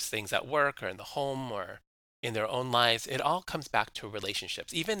 whether it's things at work or in the home or in their own lives. It all comes back to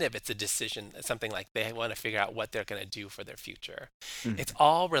relationships, even if it's a decision, something like they want to figure out what they're going to do for their future. It's Mm.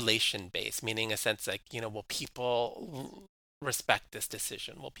 all relation based, meaning a sense like, will people respect this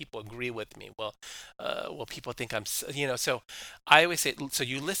decision? Will people agree with me? Will people think I'm, so I always say, so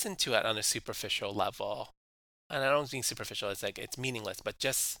you listen to it on a superficial level, and I don't mean superficial, it's like it's meaningless, but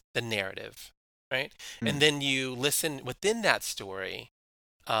just the narrative, right? And Mm. then you listen within that story,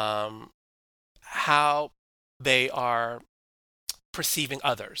 um, how they are perceiving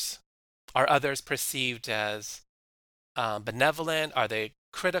others. Are others perceived as benevolent? Are they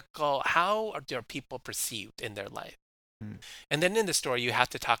critical? How are their people perceived in their life? Mm. And then in the story, you have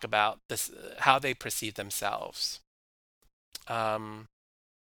to talk about this, how they perceive themselves. Um,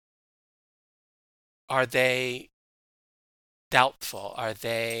 are they doubtful? Are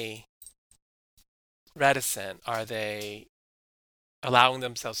they reticent? Are they allowing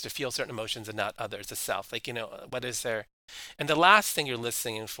themselves to feel certain emotions and not others, the self? Like, what is their. And the last thing you're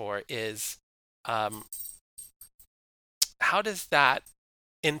listening for is, um, how does that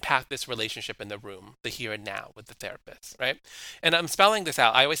impact this relationship in the room, the here and now with the therapist, right? And I'm spelling this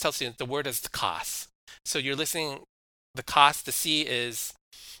out. I always tell students the word is the cost. So you're listening, the cost, the C is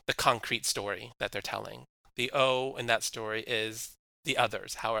the concrete story that they're telling. The O in that story is the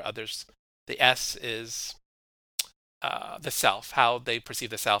others. How are others? The S is the self, how they perceive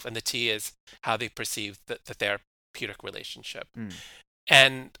the self. And the T is how they perceive the therapeutic relationship. Mm.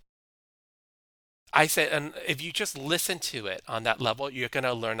 And I said, and if you just listen to it on that level, you're going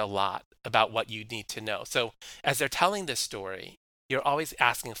to learn a lot about what you need to know. So as they're telling this story, you're always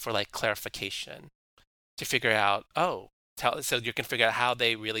asking for like clarification to figure out, so you can figure out how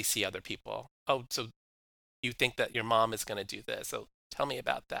they really see other people. Oh, so you think that your mom is going to do this. So tell me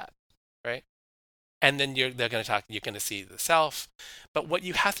about that, right? And then they're going to talk, you're going to see the self. But what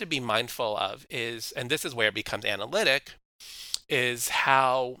you have to be mindful of is, and this is where it becomes analytic, is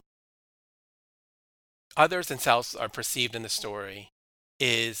how others and selves are perceived in the story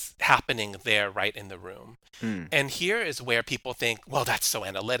is happening there right in the room. Mm. And here is where people think, well, that's so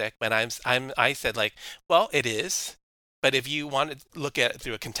analytic. But I said like, well, it is. But if you want to look at it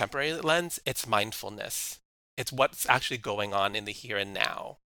through a contemporary lens, it's mindfulness. It's what's actually going on in the here and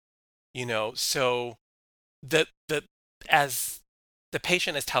now. So the as the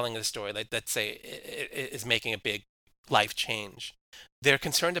patient is telling the story, like let's say it is making a big life change, they're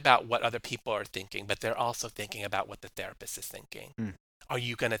concerned about what other people are thinking, but they're also thinking about what the therapist is thinking. Mm. Are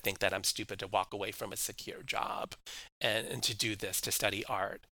you going to think that I'm stupid to walk away from a secure job and to do this, to study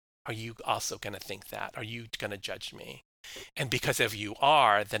art? Are you also going to think that? Are you going to judge me? And because if you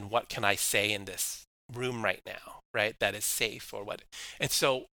are, then what can I say in this room right now, right? That is safe or what? And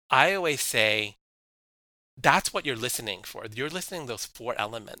so I always say that's what you're listening for. You're listening those four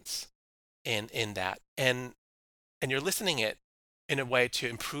elements in that. And you're listening it in a way to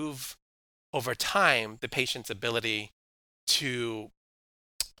improve over time the patient's ability to,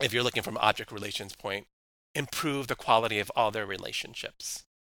 if you're looking from an object relations point, improve the quality of all their relationships,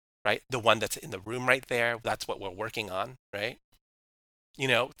 right? The one that's in the room right there, that's what we're working on, right?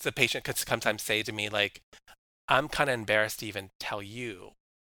 The patient could sometimes say to me, like, I'm kind of embarrassed to even tell you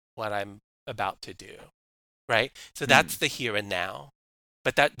what I'm about to do, right? So Mm. that's the here and now.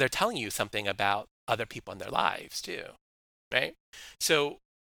 But that they're telling you something about other people in their lives too, right? So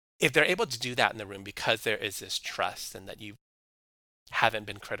if they're able to do that in the room because there is this trust and that you haven't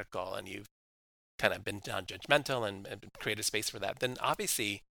been critical and you've kind of been non-judgmental and created space for that, then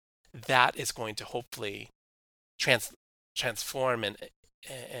obviously that is going to hopefully trans- transform and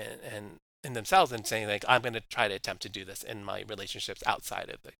in themselves and saying like, I'm going to try to attempt to do this in my relationships outside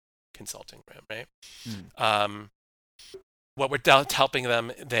of the consulting room, right? Mm. Um, what we're helping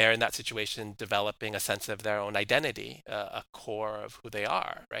them there in that situation, developing a sense of their own identity, a core of who they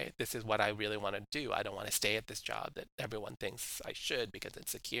are, right? This is what I really want to do. I don't want to stay at this job that everyone thinks I should because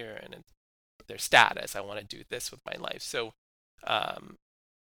it's secure and it's their status. I want to do this with my life. So um,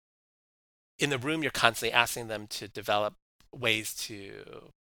 in the room, you're constantly asking them to develop ways to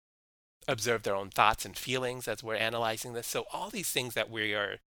observe their own thoughts and feelings as we're analyzing this. So all these things that we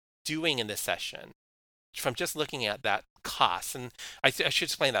are doing in this session from just looking at that cost, and I should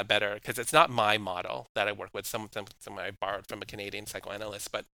explain that better because it's not my model that I work with. Some I borrowed from a Canadian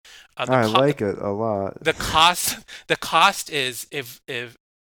psychoanalyst, but the I like it a lot. the cost the cost is if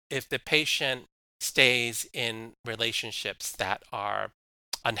the patient stays in relationships that are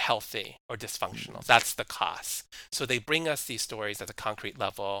unhealthy or dysfunctional. That's the cost. So they bring us these stories at a concrete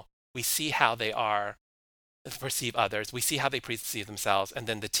level. We see how they are perceive others. We see how they perceive themselves, and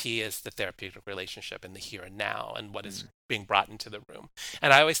then the T is the therapeutic relationship in the here and now, and what is Mm. being brought into the room.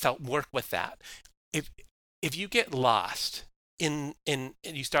 And I always tell work with that. If you get lost in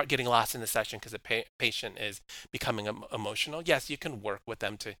you start getting lost in the session because the patient is becoming emotional, yes, you can work with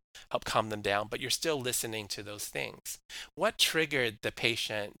them to help calm them down, but you're still listening to those things. What triggered the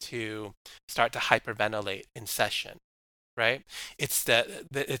patient to start to hyperventilate in session? right? It's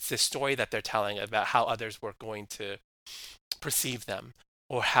it's the story that they're telling about how others were going to perceive them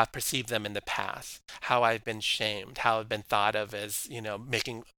or have perceived them in the past, how I've been shamed, how I've been thought of as,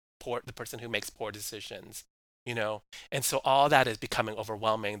 making the person who makes poor decisions, you know. And so all that is becoming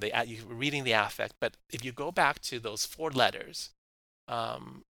overwhelming. You reading the affect, but if you go back to those four letters,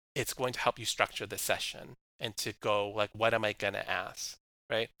 um, it's going to help you structure the session and to go like, what am I going to ask,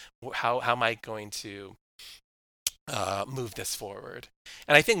 right? How am I going to move this forward?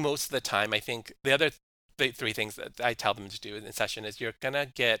 And I think most of the time, I think the three things that I tell them to do in the session is you're gonna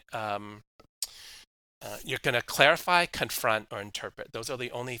clarify, confront, or interpret. Those are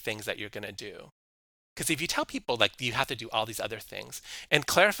the only things that you're gonna do. Because if you tell people like you have to do all these other things, and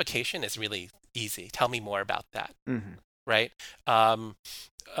clarification is really easy. Tell me more about that, Mm-hmm. right?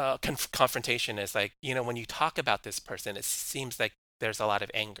 Confrontation is like, when you talk about this person, it seems like there's a lot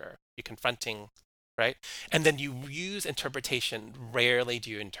of anger. You're confronting, right? And then you use interpretation. Rarely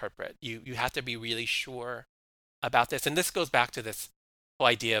do you interpret. You have to be really sure about this. And this goes back to this whole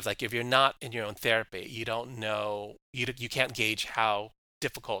idea of like, if you're not in your own therapy, you don't know, you can't gauge how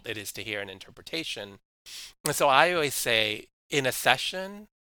difficult it is to hear an interpretation. And so I always say in a session,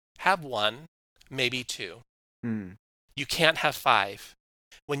 have one, maybe two. Mm. You can't have five.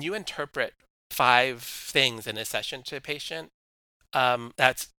 When you interpret five things in a session to a patient,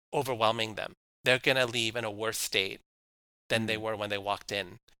 that's overwhelming them. They're going to leave in a worse state than they Mm. were when they walked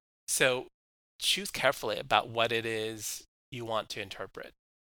in. So choose carefully about what it is you want to interpret,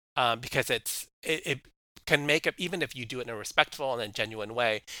 because it can make it, even if you do it in a respectful and a genuine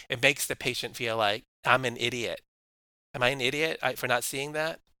way, it makes the patient feel like I'm an idiot. Am I an idiot for not seeing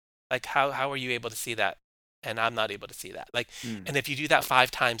that? Like how are you able to see that and I'm not able to see that? Like, Mm. and if you do that 5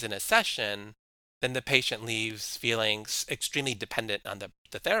 times in a session, then the patient leaves feeling extremely dependent on the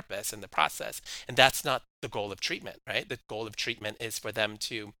therapist and the process. And that's not the goal of treatment, right? The goal of treatment is for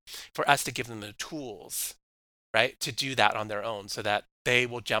us to give them the tools, right, to do that on their own so that they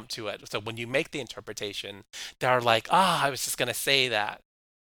will jump to it. So when you make the interpretation, they're like, I was just going to say that.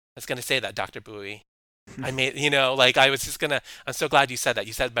 I was going to say that, Dr. Bowie. I made, like I was just gonna, I'm so glad you said that.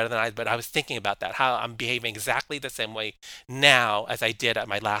 You said it better than I, but I was thinking about that, how I'm behaving exactly the same way now as I did at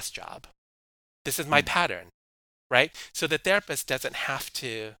my last job. This is my Mm. pattern, right? So the therapist doesn't have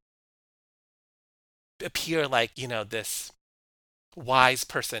to appear like, this wise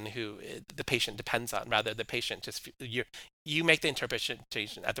person who the patient depends on. Rather, the patient you make the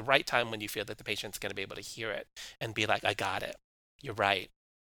interpretation at the right time when you feel that the patient's going to be able to hear it and be like, I got it. You're right.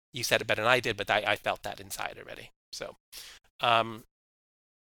 You said it better than I did, but I felt that inside already. Um,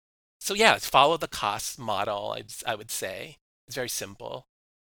 so yeah, follow the cost model. I would say it's very simple,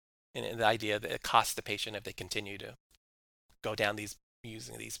 and the idea that it costs the patient if they continue to go down these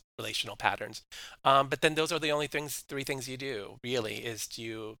using these relational patterns. But then those are the only three things you do really is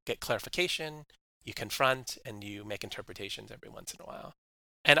you get clarification, you confront, and you make interpretations every once in a while.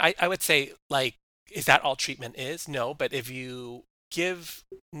 And I would say like, is that all treatment is? No, but if you give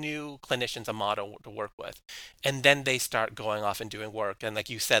new clinicians a model to work with, and then they start going off and doing work, and like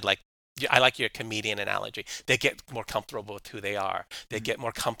you said, like I like your comedian analogy. They get more comfortable with who they are. They Mm. get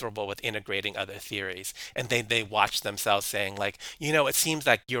more comfortable with integrating other theories, and they watch themselves saying like, it seems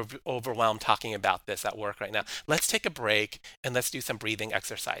like you're overwhelmed talking about this at work right now. Let's take a break and let's do some breathing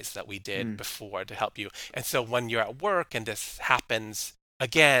exercise that we did Mm. before to help you. And so when you're at work and this happens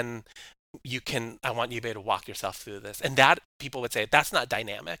again, I want you to be able to walk yourself through this. And that people would say, that's not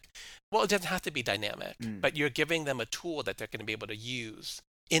dynamic. Well, it doesn't have to be dynamic, Mm. but you're giving them a tool that they're going to be able to use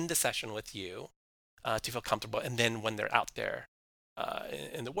in the session with you to feel comfortable. And then when they're out there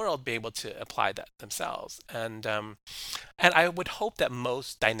in the world, be able to apply that themselves. And I would hope that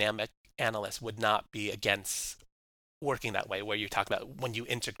most dynamic analysts would not be against working that way, where you talk about when you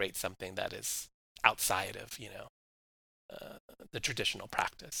integrate something that is outside of, uh, the traditional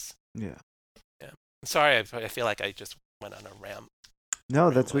practice. Yeah. Yeah. Sorry, I feel like I just went on a No,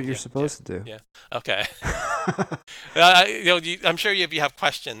 that's ramble what with you're you. Yeah. supposed to do. Yeah. Okay. I'm sure if you have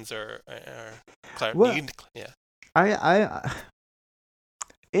questions Well, yeah. I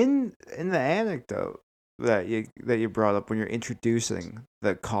in the anecdote that you brought up when you're introducing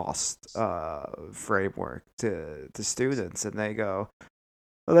the cost framework to students, and they go,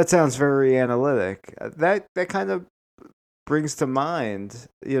 "Well, that sounds very analytic." That kind of brings to mind,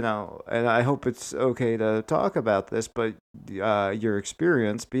 and I hope it's okay to talk about this, but your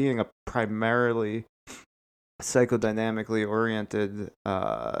experience being a primarily psychodynamically oriented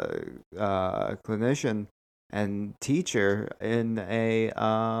clinician and teacher in a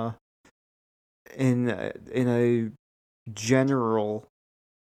general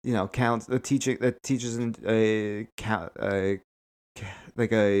counts the teaching that teaches in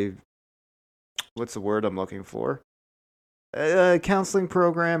like a what's the word I'm looking for? A counseling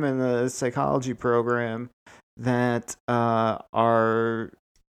program and a psychology program that are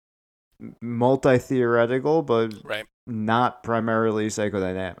multi-theoretical but Right. not primarily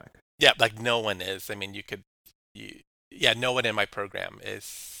psychodynamic. Yeah, like no one is. I mean, yeah, no one in my program is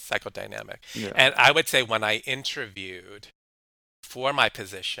psychodynamic. Yeah. And I would say when I interviewed for my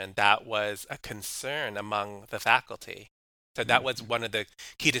position, that was a concern among the faculty. So that was Mm-hmm. one of the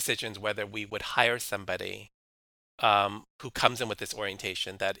key decisions whether we would hire somebody who comes in with this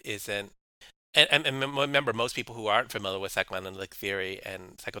orientation that isn't. And remember, most people who aren't familiar with psychoanalytic theory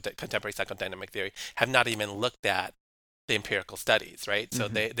and contemporary psychodynamic theory have not even looked at the empirical studies, right? So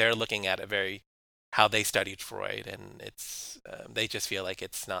Mm-hmm. they're looking at a very how they studied Freud, and it's they just feel like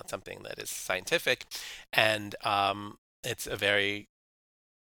it's not something that is scientific, and it's a very,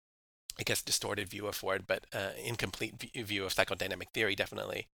 I guess, distorted view of Freud, but incomplete view of psychodynamic theory,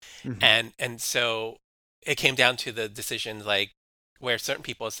 definitely. Mm-hmm. And so it came down to the decision, like where certain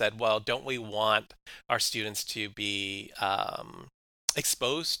people said, well, don't we want our students to be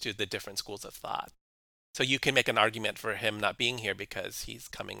exposed to the different schools of thought? So you can make an argument for him not being here because he's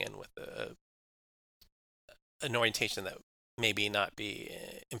coming in with an orientation that maybe not be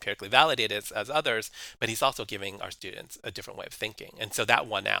empirically validated as others, but he's also giving our students a different way of thinking. And so that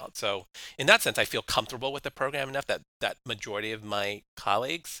won out. So in that sense, I feel comfortable with the program enough that majority of my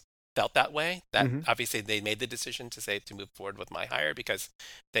colleagues felt that way. That Mm-hmm. obviously they made the decision to say to move forward with my hire because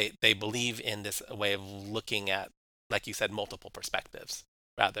they believe in this way of looking at, like you said, multiple perspectives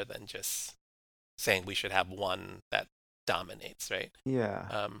rather than just saying we should have one that dominates, right? Yeah.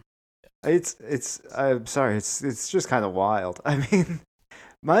 Um, It's I'm sorry, it's just kind of wild. I mean,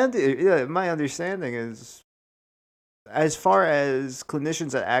 my understanding is as far as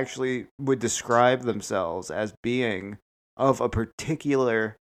clinicians that actually would describe themselves as being of a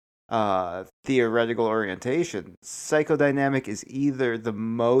particular theoretical orientation, psychodynamic is either the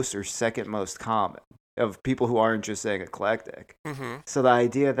most or second most common of people who aren't just saying eclectic. mhm. So the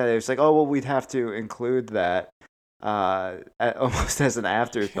idea that it's like, oh well, we'd have to include that almost as an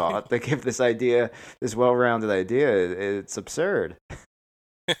afterthought, to give this well-rounded idea, it's absurd.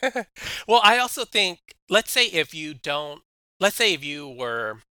 Well, I also think, let's say if you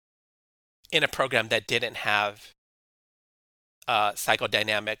were in a program that didn't have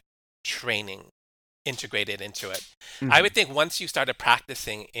psychodynamic training integrated into it, I Hmm. would think once you started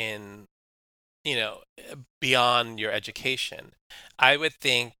practicing in, you know, beyond your education, I would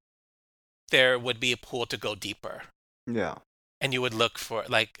think there would be a pool to go deeper. Yeah. And you would look for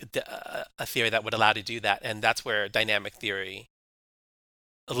like a theory that would allow you to do that. And that's where dynamic theory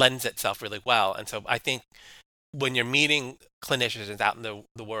lends itself really well. And so I think when you're meeting clinicians out in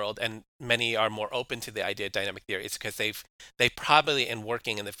the world, and many are more open to the idea of dynamic theory, it's because they probably in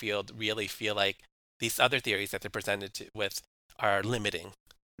working in the field really feel like these other theories that they're with are limiting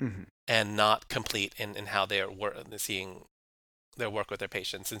Hmm. and not complete in how they are seeing their work with their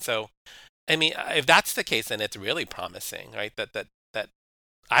patients. And so, I mean, if that's the case, then it's really promising, right? That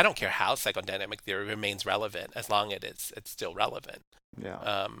I don't care how psychodynamic theory remains relevant as long as it's still relevant. Yeah.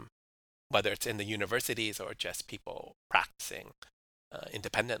 Um, whether it's in the universities or just people practicing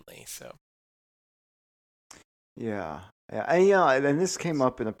independently. So, Yeah. Yeah. And this came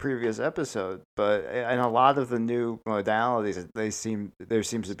up in a previous episode, but in a lot of the new modalities, there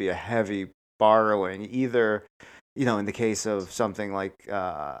seems to be a heavy borrowing, either in the case of something like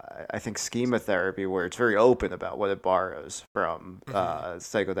I think schema therapy, where it's very open about what it borrows from hmm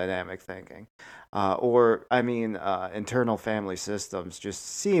psychodynamic thinking, or I mean, internal family systems just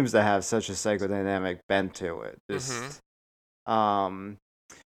seems to have such a psychodynamic bent to it. hmm Just um,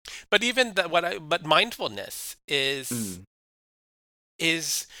 but even but mindfulness mm,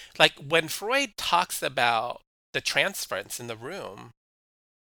 is like when Freud talks about the transference in the room,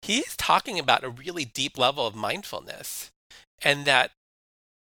 he's talking about a really deep level of mindfulness, and that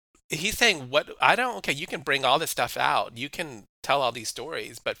he's saying what I don't okay, you can bring all this stuff out, you can tell all these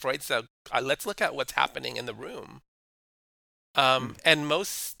stories, but Freud said, let's look at what's happening in the room. mm, And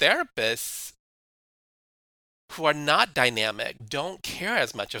most therapists who are not dynamic don't care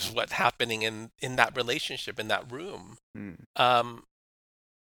as much as what's happening in that relationship in that room. mm, Um,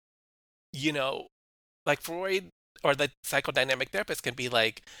 you know, like Freud or the psychodynamic therapist can be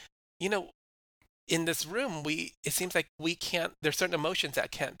like, you know, in this room, we it seems like we can't. There's certain emotions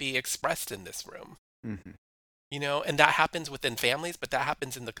that can't be expressed in this room. mhm, And that happens within families, but that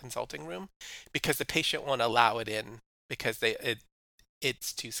happens in the consulting room because the patient won't allow it in because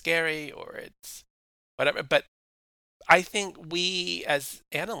it's too scary or it's whatever. But I think we as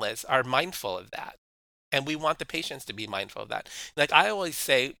analysts are mindful of that. And we want the patients to be mindful of that. Like I always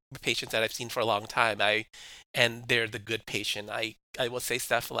say, patients that I've seen for a long time, and they're the good patient. I will say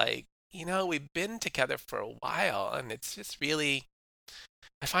stuff like, we've been together for a while, and it's just really,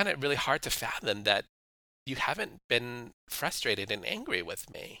 I find it really hard to fathom that you haven't been frustrated and angry with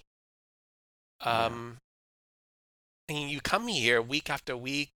me. Yeah. Um, and you come here week after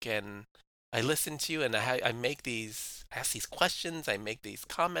week, and I listen to you, and I ask these questions, I make these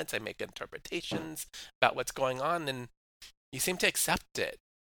comments, I make interpretations about what's going on, and you seem to accept it.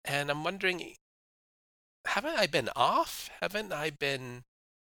 And I'm wondering, haven't I been off? Haven't I been?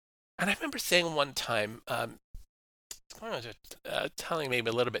 And I remember saying one time, it's kind of just, telling maybe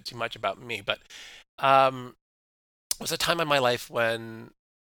a little bit too much about me, but um, it was a time in my life when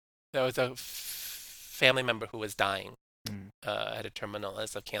there was a family member who was dying, Mm. had a terminal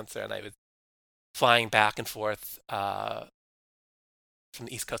illness of cancer, and I was flying back and forth from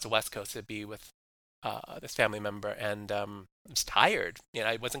the East Coast to West Coast to be with this family member, and I was tired.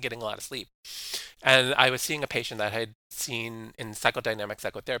 I wasn't getting a lot of sleep, and I was seeing a patient that I had seen in psychodynamic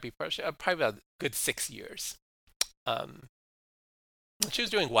psychotherapy for probably about a good 6 years. Um, she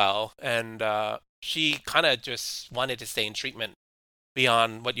was doing well, and she kind of just wanted to stay in treatment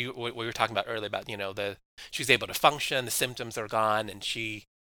beyond what we were talking about earlier about the she was able to function, the symptoms are gone, and she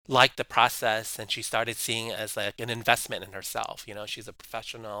liked the process, and she started seeing it as like an investment in herself. She's a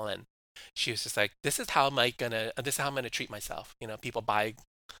professional, and she was just like, this is how I'm gonna treat myself. People buy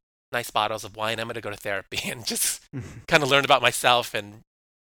nice bottles of wine, I'm gonna go to therapy and just kind of learn about myself and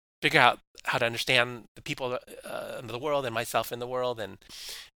figure out how to understand the people in the world and myself in the world,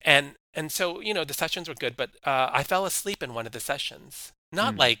 and so the sessions were good, but I fell asleep in one of the sessions.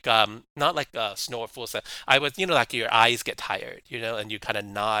 Mm. Not like a snore full set. I was, like your eyes get tired, and you kind of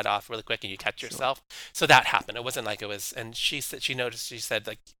nod off really quick and you catch Sure. yourself. So that happened. It wasn't like it was. And she said she noticed. She said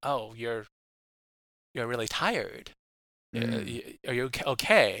like, "Oh, you're really tired. Mm. Are you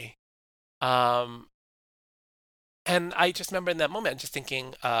okay?" Um, and I just remember in that moment just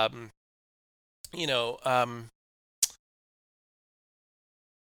thinking, you know, um,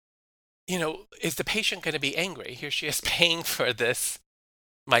 is the patient going to be angry? Here she is paying for this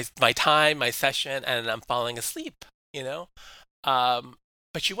my time, my session, and I'm falling asleep. You know, um,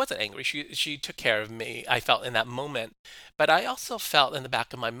 but she wasn't angry. She took care of me. I felt in that moment, but I also felt in the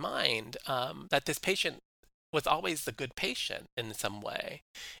back of my mind that this patient was always the good patient in some way,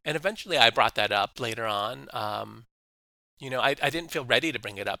 and eventually I brought that up later on. I didn't feel ready to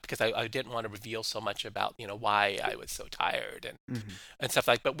bring it up because I didn't want to reveal so much about why I was so tired Mm. and stuff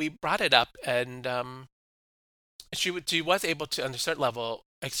like. But we brought it up, and she was able to, on a certain level,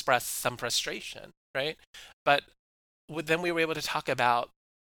 express some frustration, right? But then we were able to talk about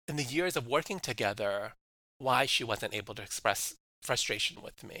in the years of working together why she wasn't able to express frustration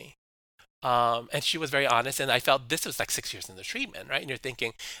with me. And she was very honest, and I felt this was like 6 years in the treatment, right? And you're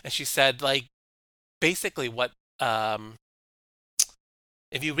thinking, and she said like basically what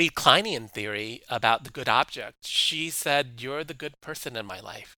if you read Kleinian theory about the good object, she said, "You're the good person in my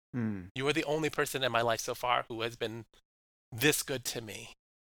life. Mm. You are the only person in my life so far who has been this good to me.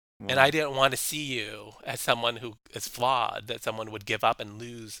 And I Wow. didn't want to see you as someone who is flawed, that someone would give up and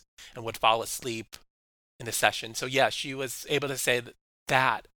lose and would fall asleep in the session." So, yeah, she was able to say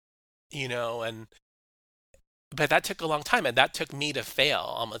that, and but that took a long time, and that took me to fail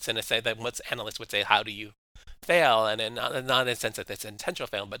almost in a say that most analysts would say, how do you fail? And not in a sense that it's intentional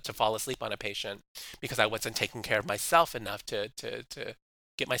fail, but to fall asleep on a patient because I wasn't taking care of myself enough to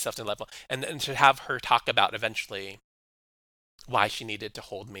get myself to the level, and to have her talk about eventually why she needed to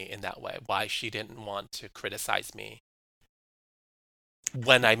hold me in that way, why she didn't want to criticize me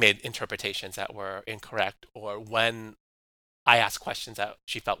when I made interpretations that were incorrect, or when I asked questions that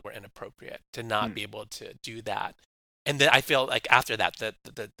she felt were inappropriate, to not Mm. be able to do that. And then I feel like after that,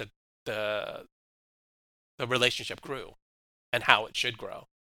 the the relationship grew and how it should grow.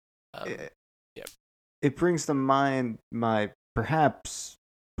 Um, It, yeah, it brings to mind my perhaps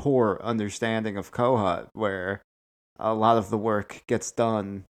poor understanding of Kohut, where a lot of the work gets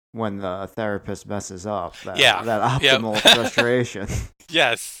done when the therapist messes up. That yeah, that yeah, optimal frustration.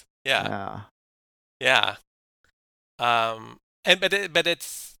 yes, yeah, Yeah. yeah. And but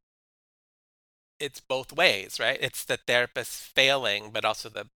it's both ways, right? It's the therapist failing, but also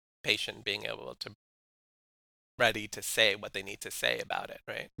the patient being able to ready to say what they need to say about it,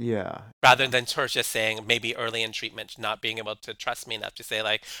 right? Yeah. Rather Yeah. than her just saying maybe early in treatment not being able to trust me enough to say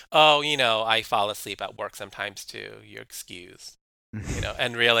like, oh, I fall asleep at work sometimes too. You're excused,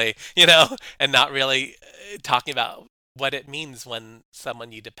 and really, and not really talking about what it means when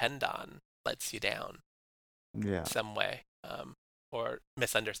someone you depend on lets you down. Yeah. some way, or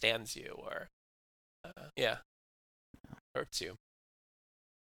misunderstands you, or yeah, hurts you.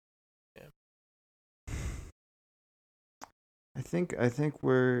 Yeah. I think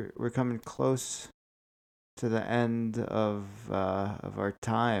we're coming close to the end of our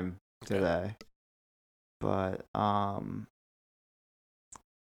time Okay. today. But I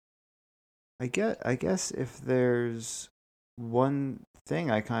guess if there's one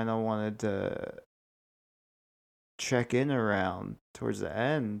thing I kind of wanted to check in around towards the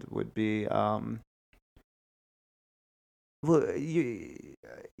end would be well,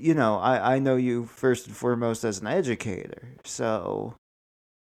 I know you first and foremost as an educator, so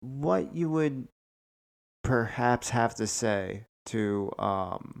what you would perhaps have to say to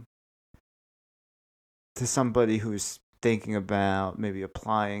somebody who's thinking about maybe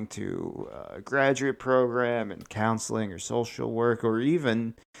applying to a graduate program in counseling or social work or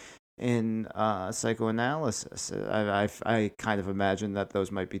even in psychoanalysis. I kind of imagine that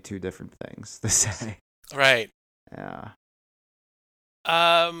those might be two different things to say. Right. Yeah.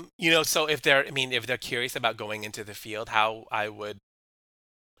 So if they're, I mean, if they're curious about going into the field, how I would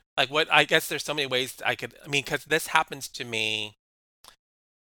like what I guess there's so many ways I could. I mean, because this happens to me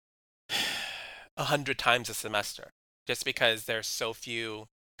 100 times a semester, just because there's so few.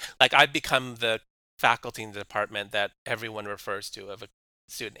 Like I've become the faculty in the department that everyone refers to if a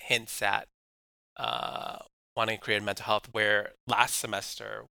student hints at uh, wanting to create mental health. Where last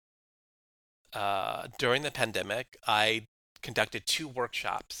semester, during the pandemic, I conducted 2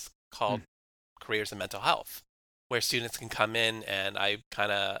 workshops Mm, called Careers in Mental Health, where students can come in and I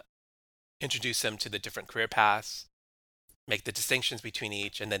kind of introduce them to the different career paths, make the distinctions between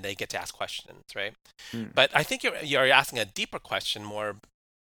each, and then they get to ask questions, right? mm. But I think you're asking a deeper question, more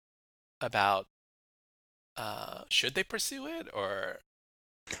about should they pursue it, or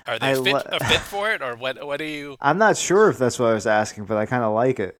are they I fit le- a fit for it, or what do you? I'm not sure if that's what I was asking, but I kind of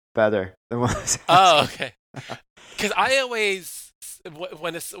like it better than what I was Oh, asking. okay. Because I always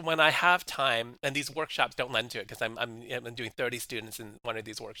when I have time, and these workshops don't lend to it because I'm doing 30 students in one of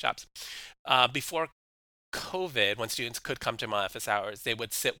these workshops. Before COVID, when students could come to my office hours, they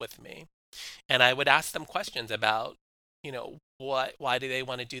would sit with me, and I would ask them questions about, why do they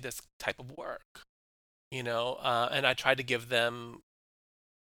want to do this type of work, and I try to give them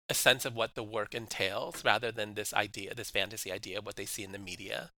a sense of what the work entails rather than this idea, this fantasy idea of what they see in the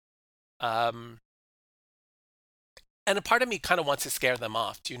media. Um, and a part of me kind of wants to scare them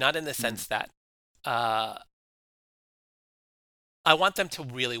off too, not in the Mm, sense that uh, I want them to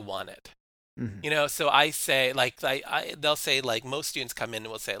really want it. mhm, So I say like they'll say like most students come in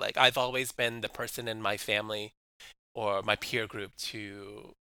and will say like I've always been the person in my family or my peer group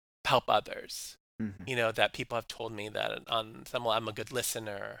to help others. mhm, That people have told me that on some level I'm a good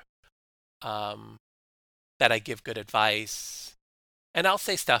listener, um, that I give good advice. And I'll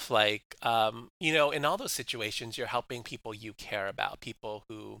say stuff like, in all those situations, you're helping people you care about, people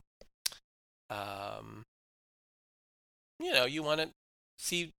who, um, you want to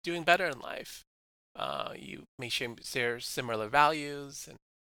see doing better in life. You may share similar values and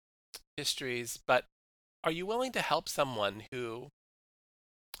histories, but are you willing to help someone who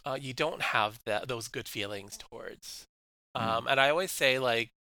you don't have those good feelings towards? mm, And I always say, like,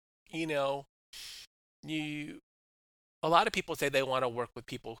 you know, you a lot of people say they want to work with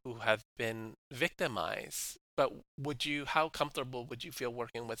people who have been victimized, but how comfortable would you feel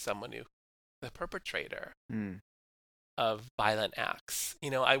working with someone who, the perpetrator mm, of violent acts?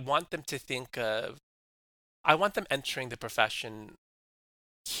 I want them entering the profession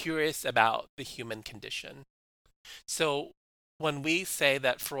curious about the human condition. So when we say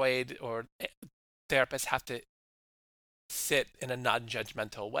that Freud or therapists have to sit in a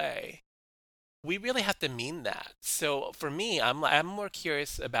non-judgmental way, we really have to mean that. So for me, I'm more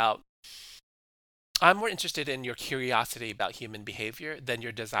interested in your curiosity about human behavior than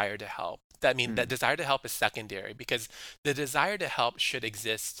your desire to help. That mm, desire to help is secondary because the desire to help should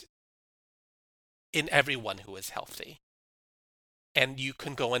exist in everyone who is healthy. And you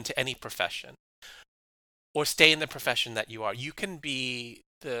can go into any profession or stay in the profession that you are. You can be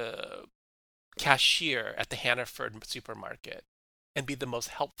the cashier at the Hannaford supermarket and be the most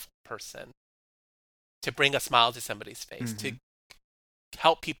helpful person to bring a smile to somebody's face, to mhm,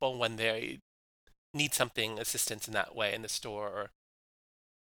 help people when they need something assistance in that way in the store,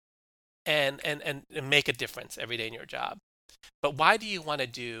 and make a difference every day in your job. But why do you want to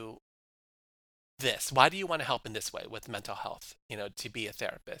do this? Why do you want to help in this way with mental health, to be a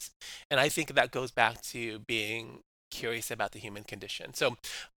therapist? And I think that goes back to being curious about the human condition. So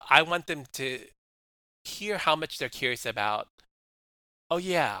I want them to hear how much they're curious about Oh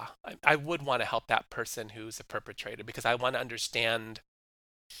yeah, I would want to help that person who's a perpetrator because I want to understand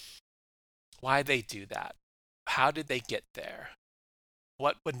why they do that. How did they get there?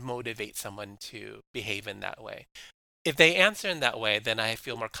 What would motivate someone to behave in that way? If they answer in that way, then I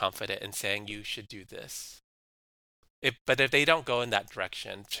feel more confident in saying you should do this. But if they don't go in that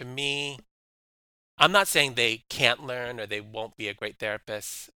direction, to me, I'm not saying they can't learn or they won't be a great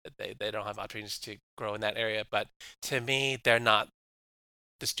therapist. They don't have opportunities to grow in that area, but to me, they're not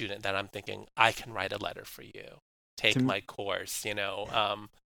the student that I'm thinking I can write a letter for you, To take m- my course.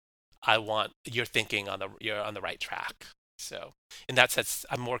 I want you're on the right track. So in that sense,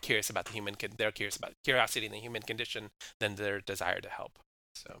 I'm more curious about they're curious about curiosity in the human condition than their desire to help.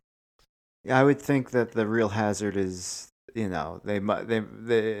 So I would think that the real hazard is, they might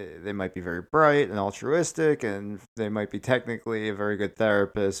be very bright and altruistic, and they might be technically a very good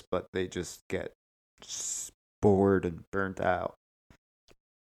therapist, but they just get bored and burnt out.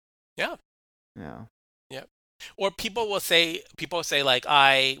 yeah, Yeah. yeah. Or people say like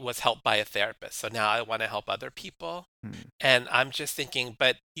I was helped by a therapist, so now I want to help other people. Hmm. And I'm just thinking,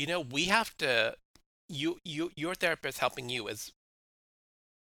 but we have to your therapist helping you is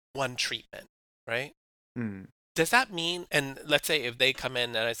one treatment, right? Hmm. Does that mean, and let's say if they come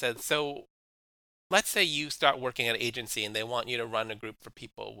in and I said, so let's say you start working at an agency and they want you to run a group for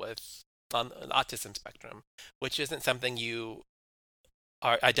people with on the autism spectrum, which isn't something you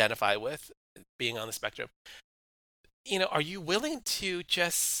are identify with being on the spectrum. Are you willing to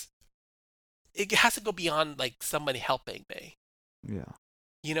just it has to go beyond like somebody helping me. Yeah.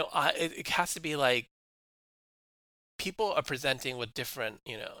 It has to be like people are presenting with different,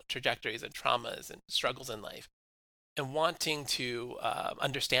 trajectories and traumas and struggles in life and wanting to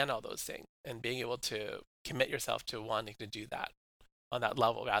understand all those things and being able to commit yourself to wanting to do that on that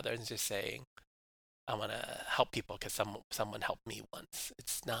level rather than just saying, I want to help people because someone helped me once.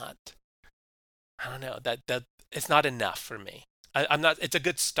 It's not, I don't know, that it's not enough for me. I'm not, it's a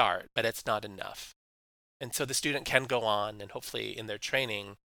good start, but it's not enough. And so the student can go on and hopefully in their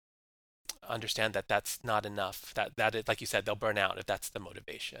training understand that that's not enough. That is, like you said, they'll burn out if that's the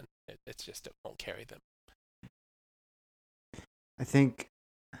motivation. It's just it won't carry them. I think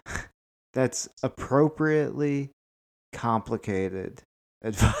that's appropriately complicated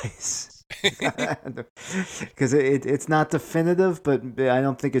advice. Because it's not definitive, but I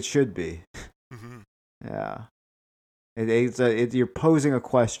don't think it should be. Mm-hmm. Yeah. You're posing a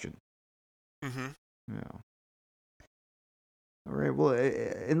question. Mm-hmm. Yeah. All right. Well,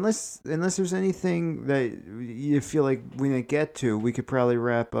 unless there's anything that you feel like we didn't get to, we could probably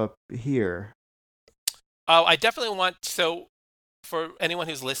wrap up here. Oh, I definitely want so for anyone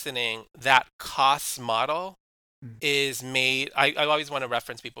who's listening, that cost model Mm. is made. I always want to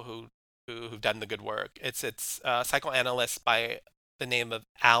reference people who've done the good work. It's a psychoanalyst by the name of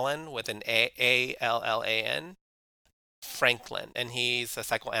Alan with an Allan Franklin, and he's a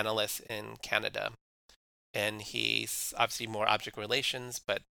psychoanalyst in Canada, and he's obviously more object relations,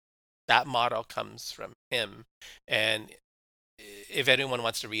 but that model comes from him. And if anyone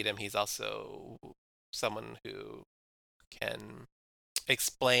wants to read him, he's also someone who can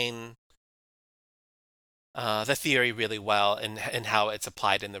explain the theory really well and how it's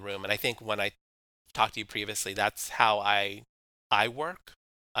applied in the room. And I think when I talked to you previously, that's how I work.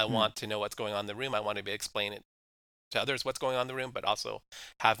 I Hmm. want to know what's going on in the room. I want to be explain it to others what's going on in the room, but also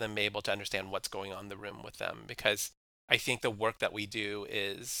have them be able to understand what's going on in the room with them because I think the work that we do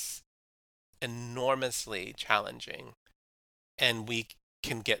is enormously challenging and we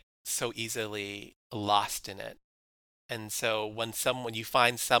can get so easily lost in it. And so when you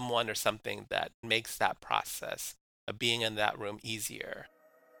find someone or something that makes that process of being in that room easier,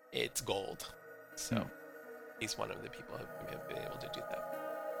 it's gold. Hmm. So he's one of the people who have been able to do that.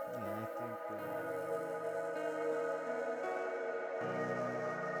 Yeah, I think.